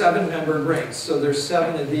these are 7-membered rings. So there's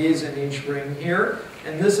 7 of these in each ring here.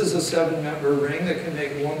 And this is a 7-member ring that can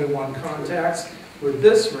make one-to-one contacts with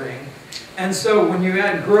this ring. And so when you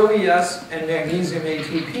add Gro-ES and magnesium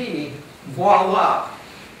ATP, voila,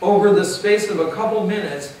 over the space of a couple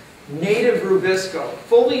minutes, native rubisco,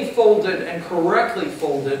 fully folded and correctly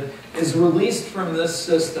folded, is released from this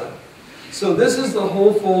system. So this is the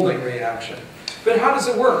whole folding reaction. But how does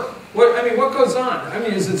it work? What goes on? I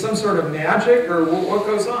mean, is it some sort of magic, or what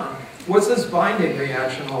goes on? What's this binding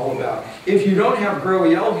reaction all about? If you don't have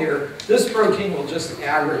Groyel here, this protein will just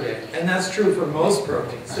aggregate. And that's true for most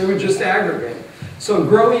proteins. They would just aggregate. So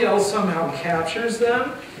Groyel somehow captures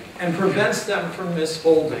them and prevents them from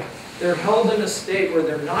misfolding. They're held in a state where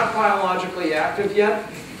they're not biologically active yet,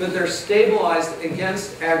 but they're stabilized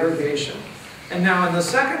against aggregation. And now in the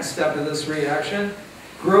second step of this reaction,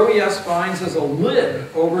 Gro-ES binds as a lid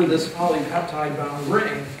over this polypeptide-bound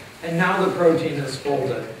ring, and now the protein is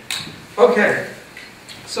folded. Okay,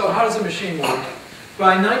 so how does the machine work?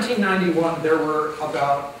 By 1991, there were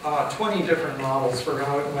about 20 different models for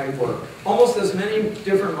how it might work. Almost as many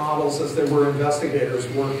different models as there were investigators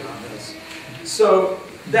working on this. So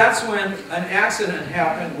that's when an accident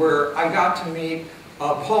happened where I got to meet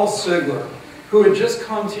Paul Sigler, who had just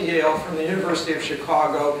come to Yale from the University of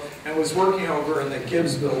Chicago and was working over in the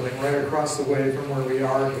Gibbs building right across the way from where we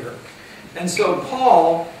are here. And so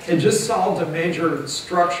Paul had just solved a major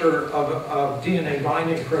structure of DNA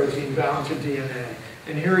binding protein bound to DNA.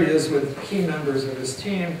 And here he is with key members of his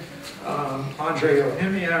team, Andrei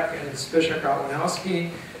Ohimiak and Zbyszek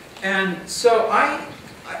Olenowski. And so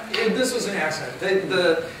this was an accident.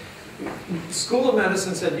 The School of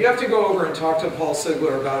Medicine said, you have to go over and talk to Paul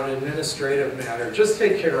Sigler about an administrative matter. Just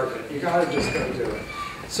take care of it. You got to just go do it.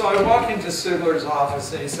 So I walk into Sigler's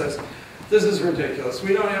office and he says, this is ridiculous.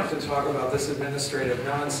 We don't have to talk about this administrative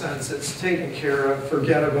nonsense. It's taken care of.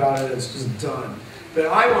 Forget about it. It's just done. But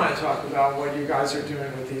I want to talk about what you guys are doing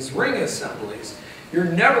with these ring assemblies. You're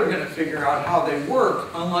never going to figure out how they work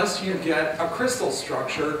unless you get a crystal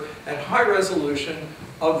structure at high resolution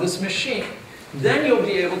of this machine. Then you'll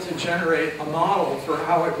be able to generate a model for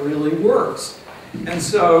how it really works. And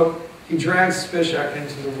so he drags Zbyszek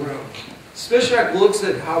into the room. Zbyszek looks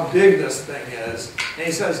at how big this thing is, and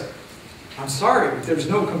he says, I'm sorry, there's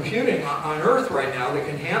no computing on Earth right now that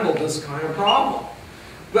can handle this kind of problem.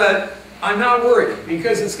 But I'm not worried,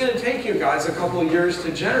 because it's going to take you guys a couple of years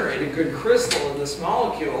to generate a good crystal of this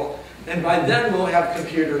molecule, and by then we'll have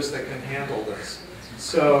computers that can handle this.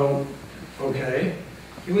 So, okay,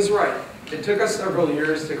 he was right. It took us several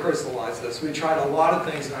years to crystallize this. We tried a lot of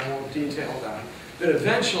things, and I won't detail that. But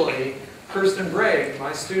eventually, Kirsten Bragg,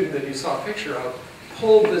 my student that you saw a picture of,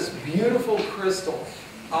 pulled this beautiful crystal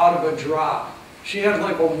out of a drop. She had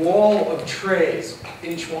like a wall of trays,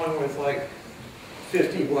 each one with like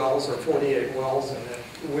 50 wells or 48 wells in it,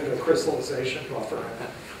 with a crystallization buffer in it.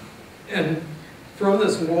 And from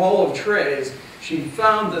this wall of trays, she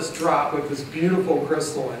found this drop with this beautiful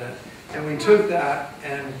crystal in it. And we took that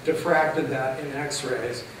and diffracted that in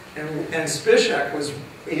X-rays. And Zbyszek was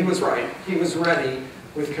right. He was ready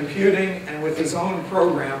with computing and with his own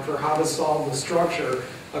program for how to solve the structure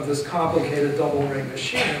of this complicated double ring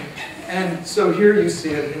machine. And so here you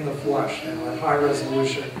see it in the flesh now at high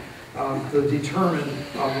resolution, the determined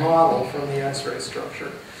model from the X-ray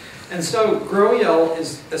structure. And so Groyel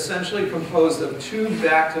is essentially composed of 2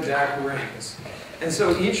 back-to-back rings. And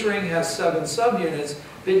so each ring has 7 subunits,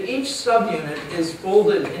 but each subunit is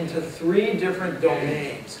folded into 3 different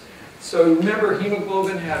domains. So remember,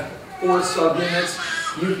 hemoglobin had 4 subunits.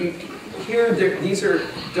 These are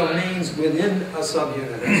domains within a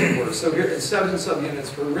subunit, as it were. So here it's 7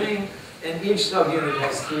 subunits per ring, and each subunit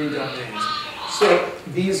has 3 domains. So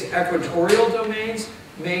these equatorial domains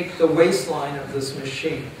make the waistline of this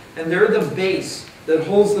machine. And they're the base that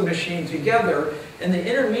holds the machine together. And the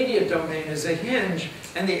intermediate domain is a hinge,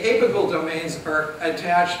 and the apical domains are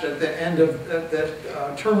attached at the end of the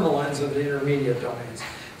terminal ends of the intermediate domains.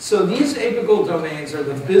 So these apical domains are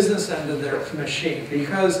the business end of their machine,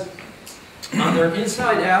 because on their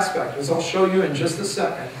inside aspect, as I'll show you in just a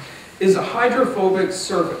second, is a hydrophobic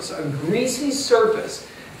surface, a greasy surface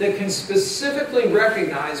that can specifically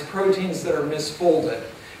recognize proteins that are misfolded.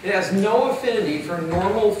 It has no affinity for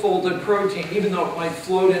normal folded protein, even though it might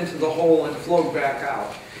float into the hole and float back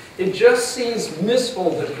out. It just sees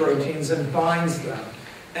misfolded proteins and binds them.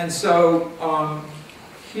 And so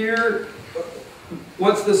here,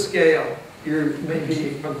 what's the scale? Here may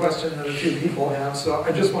be a question that a few people have, so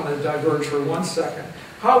I just want to diverge for 1 second.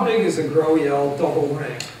 How big is a Grow-Yale double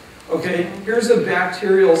ring? Okay, here's a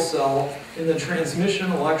bacterial cell in the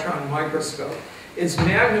transmission electron microscope. It's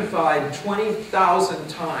magnified 20,000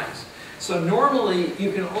 times. So normally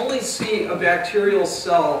you can only see a bacterial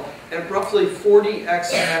cell at roughly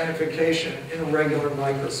 40x magnification in a regular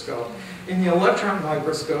microscope. In the electron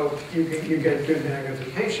microscope, you get good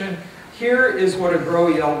magnification. Here is what a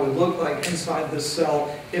Grow-Yale would look like inside the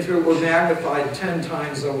cell if it were magnified 10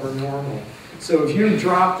 times over normal. So if you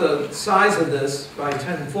drop the size of this by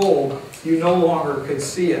 10-fold, you no longer could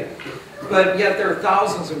see it. But yet there are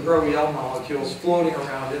thousands of Grow-Yale molecules floating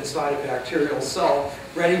around inside a bacterial cell,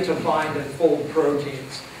 ready to bind and fold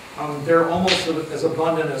proteins. They're almost as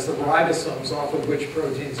abundant as the ribosomes off of which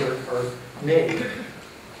proteins are made.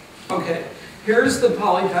 Okay, here's the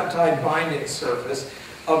polypeptide binding surface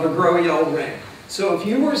of a Grow-Yale ring. So if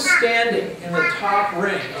you were standing in the top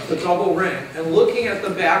ring of the double ring and looking at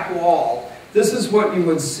the back wall, this is what you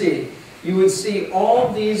would see. You would see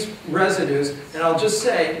all these residues, and I'll just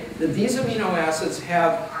say that these amino acids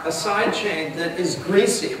have a side chain that is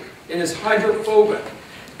greasy. It is hydrophobic,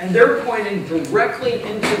 and they're pointing directly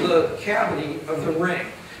into the cavity of the ring.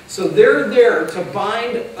 So they're there to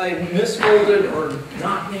bind a misfolded or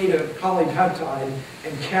not native polypeptide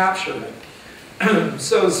and capture it.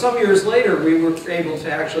 So some years later, we were able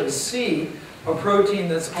to actually see a protein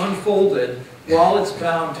that's unfolded while it's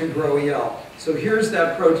bound to Grow-Yale. So here's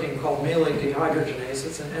that protein called malate dehydrogenase.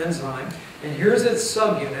 It's an enzyme. And here's its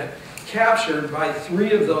subunit captured by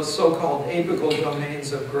 3 of those so-called apical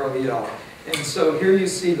domains of Grow-Yale. And so here you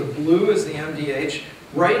see the blue is the MDH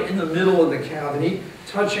right in the middle of the cavity,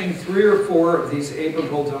 touching 3 or 4 of these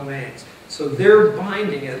apical domains. So they're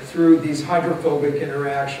binding it through these hydrophobic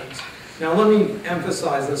interactions. Now let me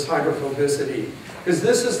emphasize this hydrophobicity, because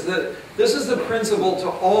this is the principle to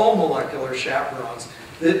all molecular chaperones.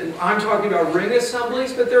 I'm talking about ring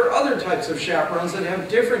assemblies, but there are other types of chaperones that have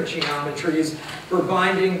different geometries for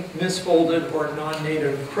binding misfolded or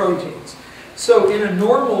non-native proteins. So in a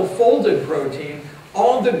normal folded protein,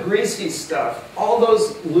 all the greasy stuff, all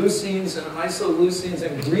those leucines and isoleucines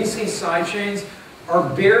and greasy side chains are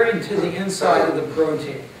buried to the inside of the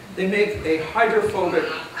protein. They make a hydrophobic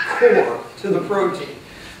core to the protein.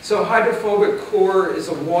 So hydrophobic core is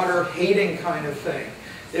a water-hating kind of thing.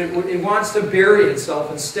 It wants to bury itself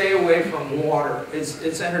and stay away from water.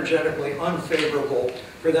 It's energetically unfavorable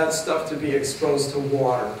for that stuff to be exposed to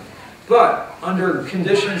water. But under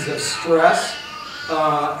conditions of stress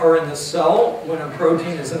or in the cell, when a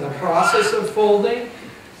protein is in the process of folding,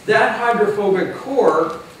 that hydrophobic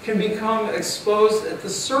core can become exposed at the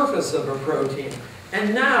surface of a protein.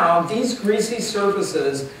 And now these greasy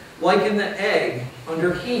surfaces, like in the egg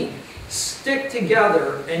under heat, stick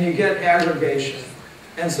together and you get aggregation.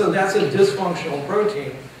 And so that's a dysfunctional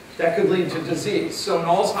protein that could lead to disease. So in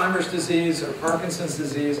Alzheimer's disease or Parkinson's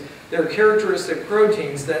disease, there are characteristic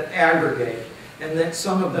proteins that aggregate, and that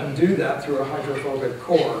some of them do that through a hydrophobic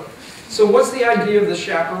core. So what's the idea of the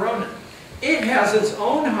chaperonin? It has its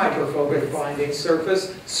own hydrophobic binding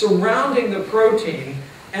surface surrounding the protein,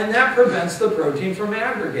 and that prevents the protein from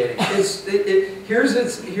aggregating. Here's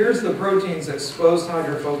the protein's exposed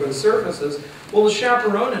hydrophobic surfaces. Well, the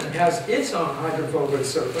chaperonin has its own hydrophobic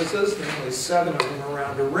surfaces, namely 7 of them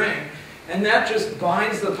around a ring, and that just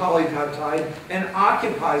binds the polypeptide and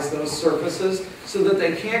occupies those surfaces so that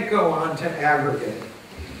they can't go on to aggregate.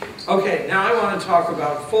 Okay, now I want to talk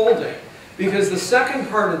about folding, because the second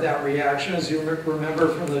part of that reaction, as you remember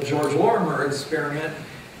from the George Lorimer experiment,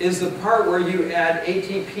 is the part where you add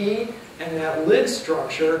ATP and that lid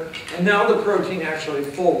structure, and now the protein actually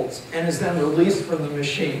folds and is then released from the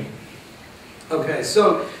machine. Okay,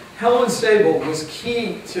 so Helen Sable was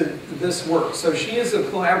key to this work. So she is a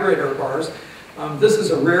collaborator of ours. This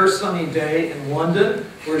is a rare sunny day in London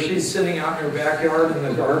where she's sitting out in her backyard in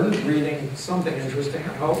the garden reading something interesting,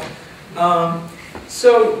 I hope.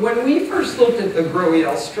 So when we first looked at the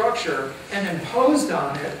GROW-EL structure and imposed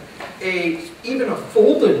on it even a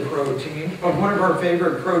folded protein of one of our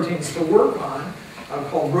favorite proteins to work on,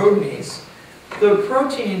 called Rodinase, the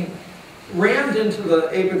protein rammed into the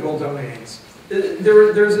apical domains.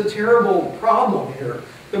 There's a terrible problem here.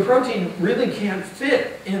 The protein really can't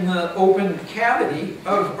fit in the open cavity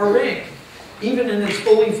of a ring, even in its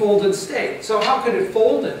fully folded state. So how could it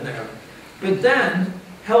fold in there? But then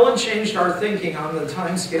Helen changed our thinking on the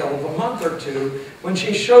time scale of a month or two when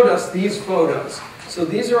she showed us these photos. So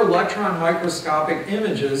these are electron microscopic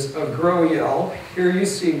images of GROW-EL. Here you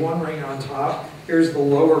see one ring on top. Here's the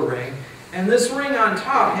lower ring. And this ring on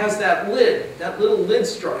top has that lid, that little lid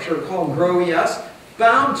structure called GROW-ES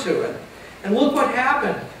bound to it. And look what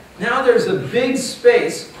happened. Now there's a big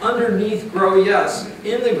space underneath GROW-ES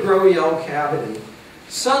in the GROW-EL cavity.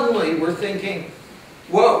 Suddenly we're thinking,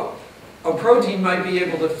 whoa, a protein might be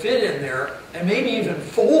able to fit in there and maybe even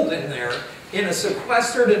fold in there in a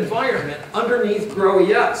sequestered environment underneath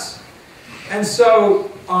GROW-ES. And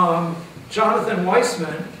so Jonathan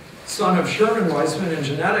Weissman, son of Sherman Weissman in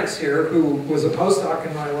genetics here, who was a postdoc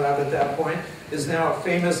in my lab at that point, is now a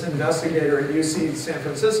famous investigator at UC San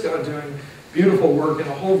Francisco doing beautiful work in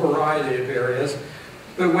a whole variety of areas.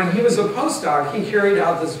 But when he was a postdoc, he carried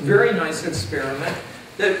out this very nice experiment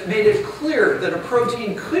that made it clear that a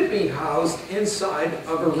protein could be housed inside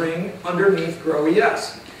of a ring underneath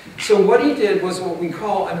GROW-ES. So what he did was what we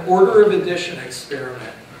call an order of addition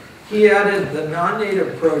experiment. He added the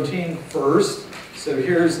non-native protein first. So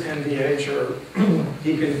here's NVH, or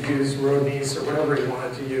he could use Rodinase or whatever he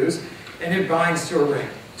wanted to use. And it binds to a ring,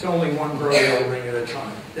 to only one GROW-EL ring at a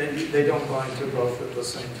time. They don't bind to both at the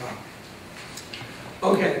same time.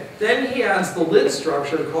 Okay, then he adds the lid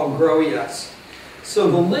structure called GROW-ES.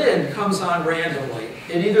 So the lid comes on randomly.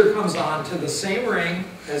 It either comes on to the same ring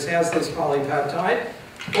as has this polypeptide,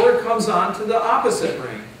 or it comes on to the opposite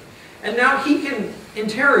ring. And now he can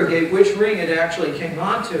interrogate which ring it actually came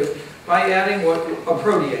onto by adding a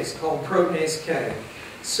protease called proteinase K.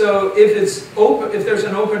 So if there's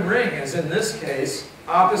an open ring, as in this case,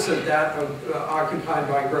 opposite that occupied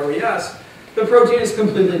by GROW-ES, the protein is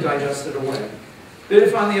completely digested away. But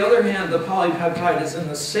if, on the other hand, the polypeptide is in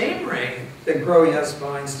the same ring that GROW-ES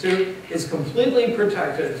binds to, it's completely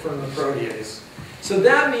protected from the protease. So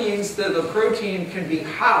that means that the protein can be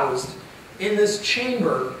housed in this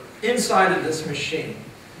chamber inside of this machine.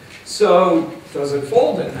 So does it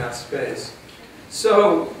fold in that space?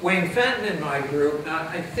 So Wayne Fenton in my group,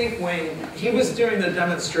 I think Wayne, he was doing the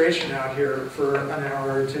demonstration out here for an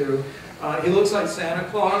hour or two. He looks like Santa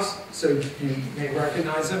Claus, so you may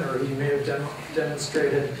recognize him, or he may have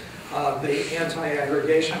demonstrated the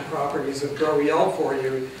anti-aggregation properties of GROW-EL for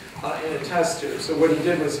you in a test tube. So what he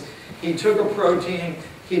did was he took a protein,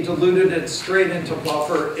 he diluted it straight into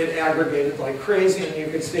buffer, it aggregated like crazy, and you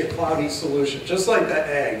could see a cloudy solution, just like that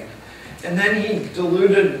egg. And then he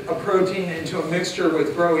diluted a protein into a mixture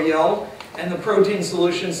with GROW-EL, and the protein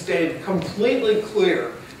solution stayed completely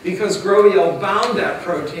clear because GROW-EL bound that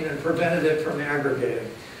protein and prevented it from aggregating.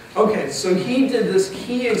 Okay, so he did this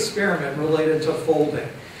key experiment related to folding.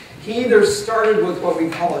 He either started with what we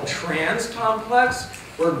call a trans complex,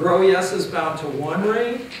 where GROW-ES is bound to one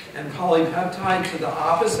ring and polypeptide to the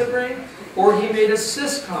opposite ring, or he made a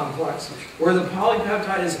cis complex, where the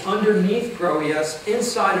polypeptide is underneath GROW-ES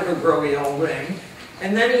inside of a GROW-EL ring,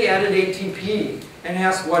 and then he added ATP and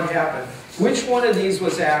asked what happened. Which one of these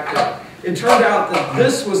was active? It turned out that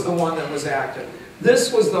this was the one that was active.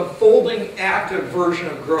 This was the folding active version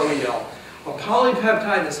of GROW-EL. A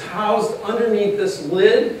polypeptide is housed underneath this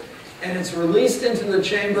lid, and it's released into the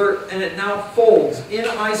chamber, and it now folds in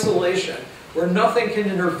isolation, where nothing can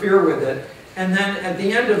interfere with it. And then at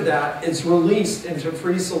the end of that, it's released into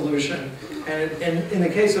free solution. And in the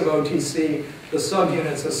case of OTC, the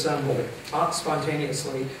subunits assemble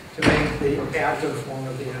spontaneously to make the active form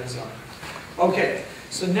of the enzyme. Okay,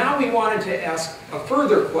 so now we wanted to ask a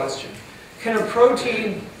further question. Can a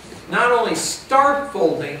protein not only start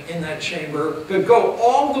folding in that chamber, but go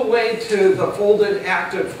all the way to the folded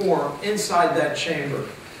active form inside that chamber?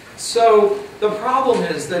 So the problem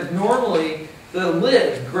is that normally the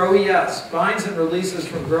lid, GROW-ES, binds and releases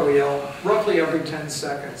from GROW-EL roughly every 10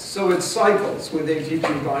 seconds. So it cycles with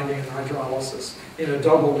ATP binding and hydrolysis in a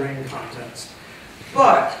double ring context.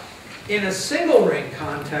 But in a single ring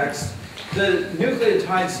context, the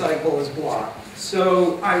nucleotide cycle is blocked.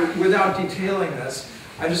 So without detailing this,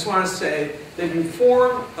 I just want to say that you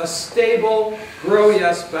form a stable,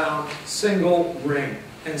 GRO-ES-bound single ring.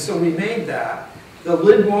 And so we made that. The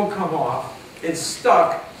lid won't come off. It's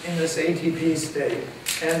stuck in this ATP state.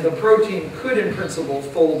 And the protein could, in principle,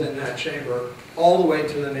 fold in that chamber all the way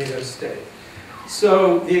to the native state.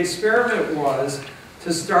 So the experiment was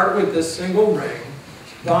to start with this single ring,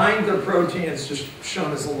 bind the protein, it's just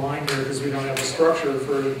shown as a line here because we don't have a structure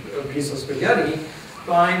for a piece of spaghetti,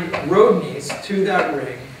 bind Rodinese to that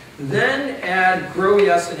ring, then add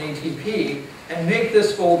GRO-ES and ATP, and make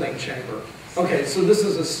this folding chamber. Okay, so this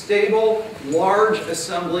is a stable, large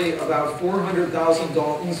assembly, about 400,000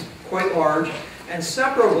 Daltons, quite large, and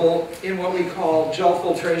separable in what we call gel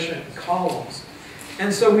filtration columns.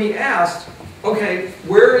 And so we asked, okay,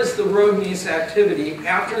 where is the Rodinese activity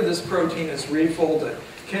after this protein is refolded?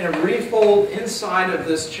 Can it refold inside of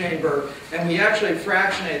this chamber? And we actually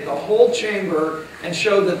fractionate the whole chamber and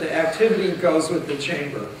show that the activity goes with the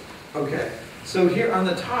chamber. Okay, so here on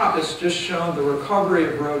the top is just shown the recovery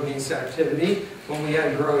of Rodinese activity when we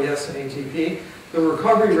add GRO-ES and ATP. The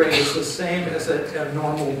recovery rate is the same as a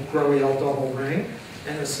normal GRO-EL double ring,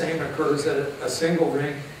 and the same occurs at a single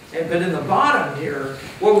ring. But in the bottom here,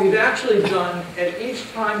 what we've actually done at each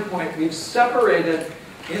time point, we've separated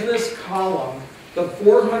in this column the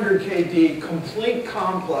 400 kD complete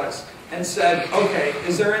complex and said, okay,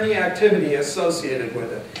 is there any activity associated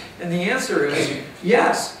with it? And the answer is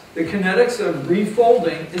yes. The kinetics of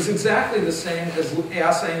refolding is exactly the same as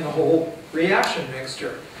assaying the whole reaction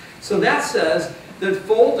mixture. So that says that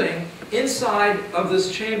folding inside of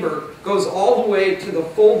this chamber goes all the way to the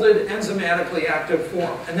folded enzymatically active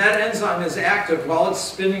form. And that enzyme is active while it's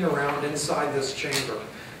spinning around inside this chamber.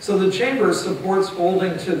 So the chamber supports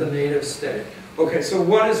folding to the native state. Okay, so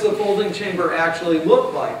what does the folding chamber actually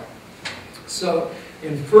look like? So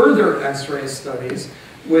in further X-ray studies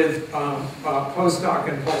with postdoc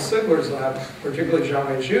in Paul Sigler's lab, particularly Zhao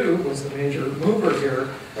Weizhu was the major mover here,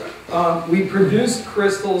 we produced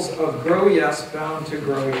crystals of GRO-ES bound to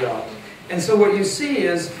GRO-EL. And so what you see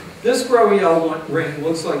is this GRO-EL ring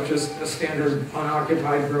looks like just a standard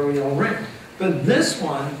unoccupied GRO-EL ring. But this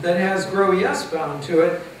one that has GRO-ES bound to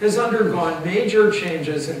it has undergone major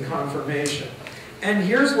changes in conformation. And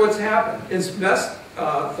here's what's happened. It's best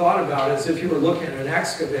thought about as if you were looking at an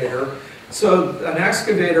excavator. So an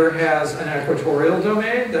excavator has an equatorial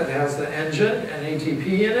domain that has the engine and ATP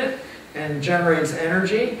in it and generates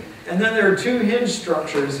energy. And then there are two hinge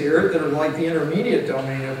structures here that are like the intermediate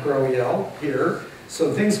domain of GRO-EL here.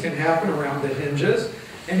 So things can happen around the hinges.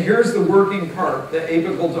 And here's the working part, the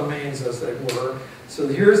apical domains as they were. So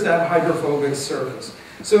here's that hydrophobic surface.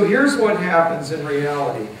 So here's what happens in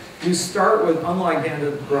reality. You start with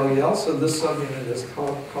unliganded GRO-EL, so this subunit is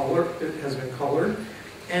colored, it has been colored.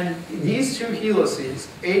 And these two helices,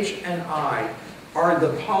 H and I, are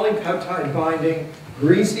the polypeptide binding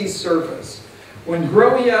greasy surface. When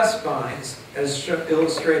GRO-ES binds, as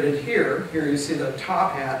illustrated here, here you see the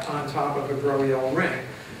top hat on top of a GRO-EL ring.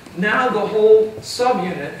 Now the whole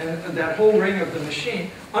subunit and that whole ring of the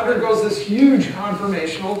machine undergoes this huge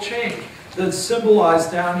conformational change that's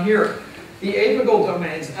symbolized down here. The apical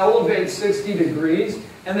domains elevate 60 degrees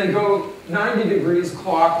and they go 90 degrees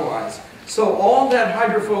clockwise. So all that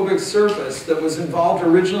hydrophobic surface that was involved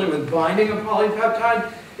originally with binding a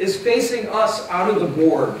polypeptide is facing us out of the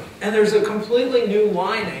board. And there's a completely new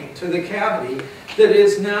lining to the cavity that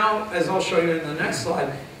is now, as I'll show you in the next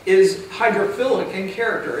slide, is hydrophilic in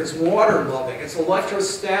character. It's water-loving. It's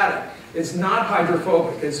electrostatic. It's not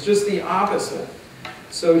hydrophobic. It's just the opposite.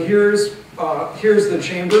 So here's the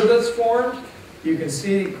chamber that's formed. You can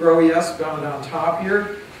see GRO-ES bound on top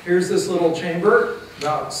here. Here's this little chamber,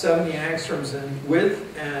 about 70 angstroms in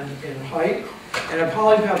width and in height. And a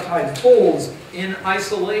polypeptide folds in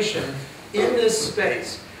isolation in this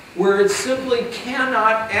space where it simply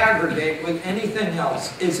cannot aggregate with anything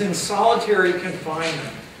else. It's in solitary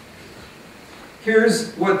confinement.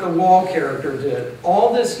 Here's what the wall character did.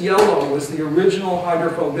 All this yellow was the original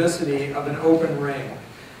hydrophobicity of an open ring.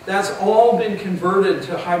 That's all been converted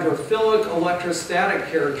to hydrophilic electrostatic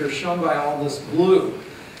character shown by all this blue.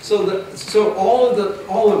 So all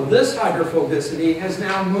of this hydrophobicity has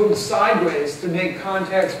now moved sideways to make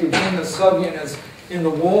contacts between the subunits in the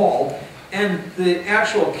wall, and the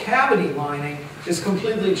actual cavity lining is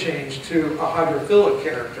completely changed to a hydrophilic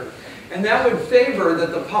character. And that would favor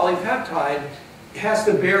that the polypeptide has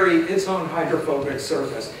to bury its own hydrophobic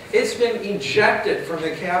surface. It's been ejected from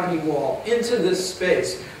the cavity wall into this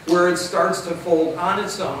space where it starts to fold on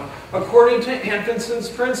its own according to Anfinson's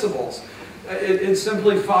principles. It's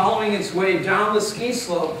simply following its way down the ski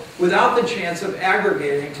slope without the chance of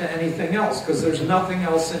aggregating to anything else, because there's nothing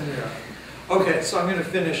else in there. Okay, so I'm going to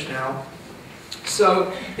finish now.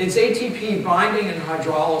 So it's ATP binding and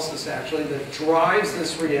hydrolysis, actually, that drives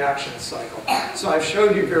this reaction cycle. So I've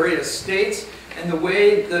showed you various states, and the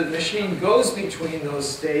way the machine goes between those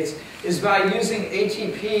states is by using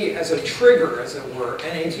ATP as a trigger, as it were,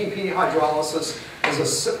 and ATP hydrolysis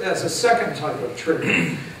as a second type of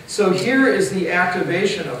trigger. So here is the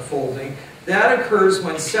activation of folding. That occurs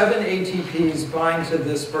when 7 ATPs bind to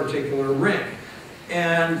this particular ring.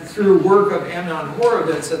 And through work of Amnon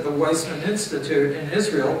Horwich at the Weizmann Institute in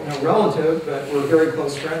Israel, no relative, but we're very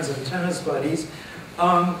close friends and tennis buddies,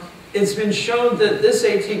 it's been shown that this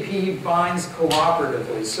ATP binds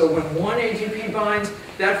cooperatively. So when one ATP binds,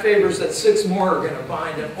 that favors that 6 more are going to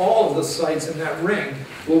bind, and all of the sites in that ring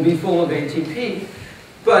will be full of ATP.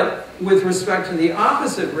 But with respect to the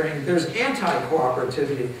opposite ring, there's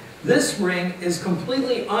anti-cooperativity. This ring is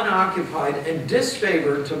completely unoccupied and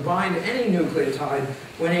disfavored to bind any nucleotide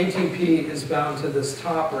when ATP is bound to this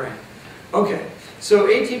top ring. Okay, so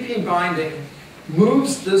ATP binding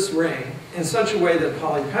moves this ring in such a way that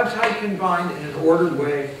polypeptide can bind in an ordered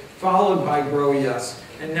way, followed by GRO-ES.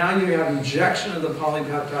 And now you have ejection of the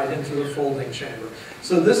polypeptide into the folding chamber.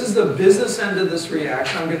 So this is the business end of this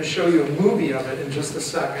reaction. I'm going to show you a movie of it in just a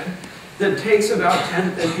second. That takes about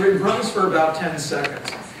it runs for about 10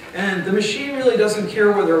 seconds. And the machine really doesn't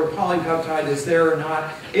care whether a polypeptide is there or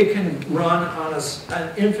not. It can run on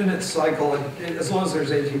an infinite cycle as long as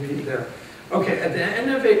there's ATP there. Okay, at the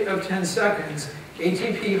end of 10 seconds,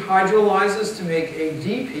 ATP hydrolyzes to make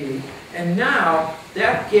ADP, and now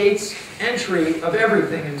that gates entry of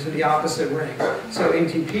everything into the opposite ring. So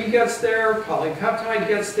ATP gets there, polypeptide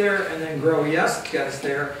gets there, and then GRO-ES gets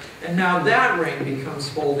there, and now that ring becomes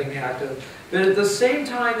folding active. But at the same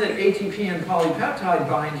time that ATP and polypeptide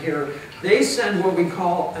bind here, they send what we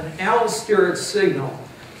call an allosteric signal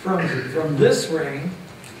from this ring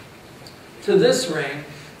to this ring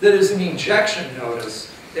that is an ejection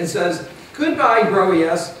notice. It says, goodbye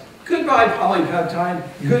GRO-ES, goodbye polypeptide,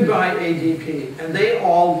 goodbye ADP. And they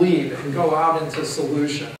all leave and go out into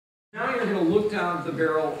solution. Now you're going to look down at the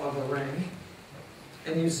barrel of a ring,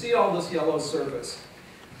 and you see all this yellow surface.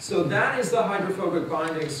 So that is the hydrophobic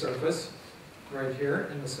binding surface, right here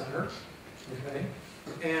in the center. Okay?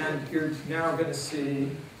 And you're now going to see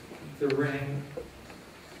the ring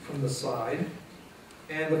from the side.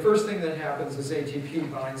 And the first thing that happens is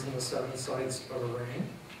ATP binds in the 7 sites of a ring.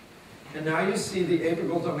 And now you see the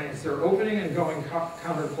apical domains. They're opening and going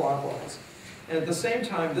counterclockwise. And at the same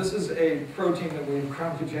time, this is a protein that we've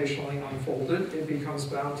computationally unfolded. It becomes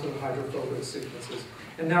bound to the hydrophobic sequences.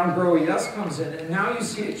 And now GRO-ES comes in, and now you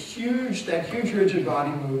see that huge rigid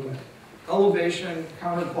body movement. Elevation,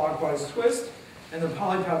 counterclockwise twist, and the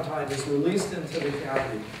polypeptide is released into the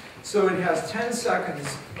cavity. So it has 10 seconds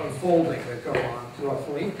of folding that go on,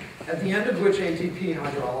 roughly, at the end of which ATP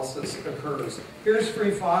hydrolysis occurs. Here's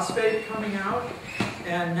free phosphate coming out,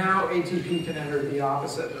 and now ATP can enter the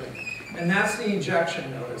opposite ring. And that's the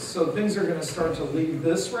ejection notice. So things are going to start to leave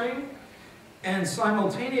this ring, and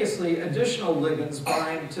simultaneously additional ligands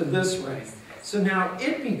bind to this ring. So now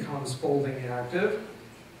it becomes folding active,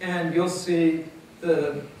 and you'll see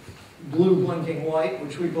the blue blinking light,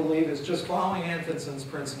 which we believe is just following Anfinson's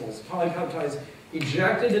principles. Polypeptides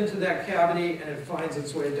ejected into that cavity, and it finds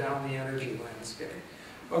its way down the energy landscape.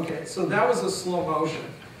 Okay, so that was a slow motion.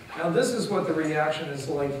 Now this is what the reaction is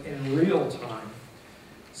like in real time.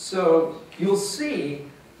 So you'll see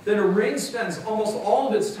that a ring spends almost all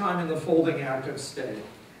of its time in the folding active state.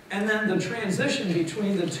 And then the transition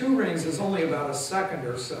between the 2 rings is only about a second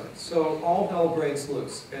or so. So all hell breaks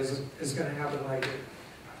loose is going to happen right here.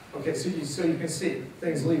 Okay, so you can see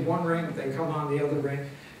things leave one ring, they come on the other ring.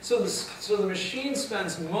 So the machine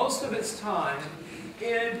spends most of its time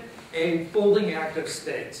in a folding active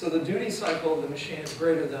state. So the duty cycle of the machine is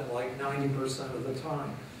greater than like 90% of the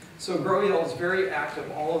time. So GRO-ES is very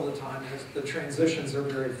active all of the time. The transitions are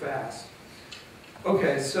very fast.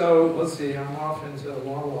 Okay, so let's see, I'm off into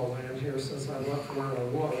La La Land here since I left where I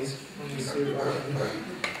was. Let me see if I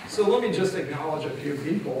can. So let me just acknowledge a few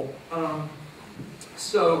people.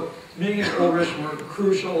 So Ming and Ulrich were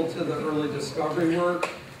crucial to the early discovery work.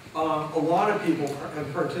 A lot of people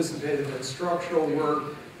have participated in structural work,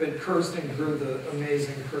 but Kirsten grew the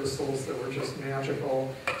amazing crystals that were just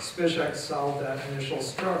magical. Spishak solved that initial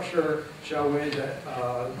structure, Xiaowei that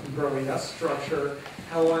GRO-ES structure,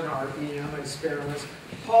 Helen our EM experiments.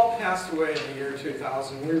 Paul passed away in the year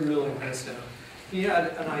 2000. We really miss him. he had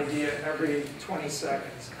an idea every 20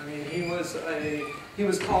 seconds. I mean, he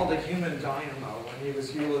was called a human dynamo when he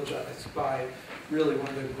was eulogized by really one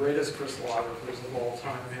of the greatest crystallographers of all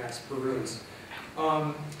time, Max Perutz.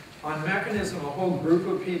 On mechanism, a whole group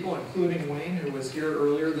of people, including Wayne, who was here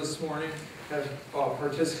earlier this morning, have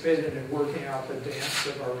participated in working out the dance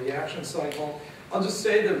of our reaction cycle. I'll just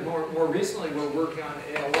say that more recently we're working on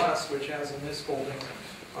ALS, which has a misfolding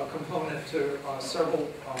component to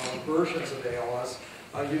several versions of ALS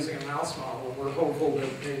using a mouse model. We're hopeful that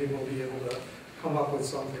maybe we'll be able to come up with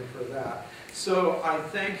something for that. So I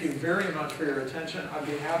thank you very much for your attention. I'd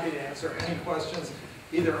be happy to answer any questions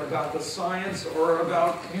either about the science or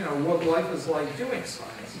about what life is like doing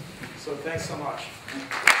science. So thanks so much.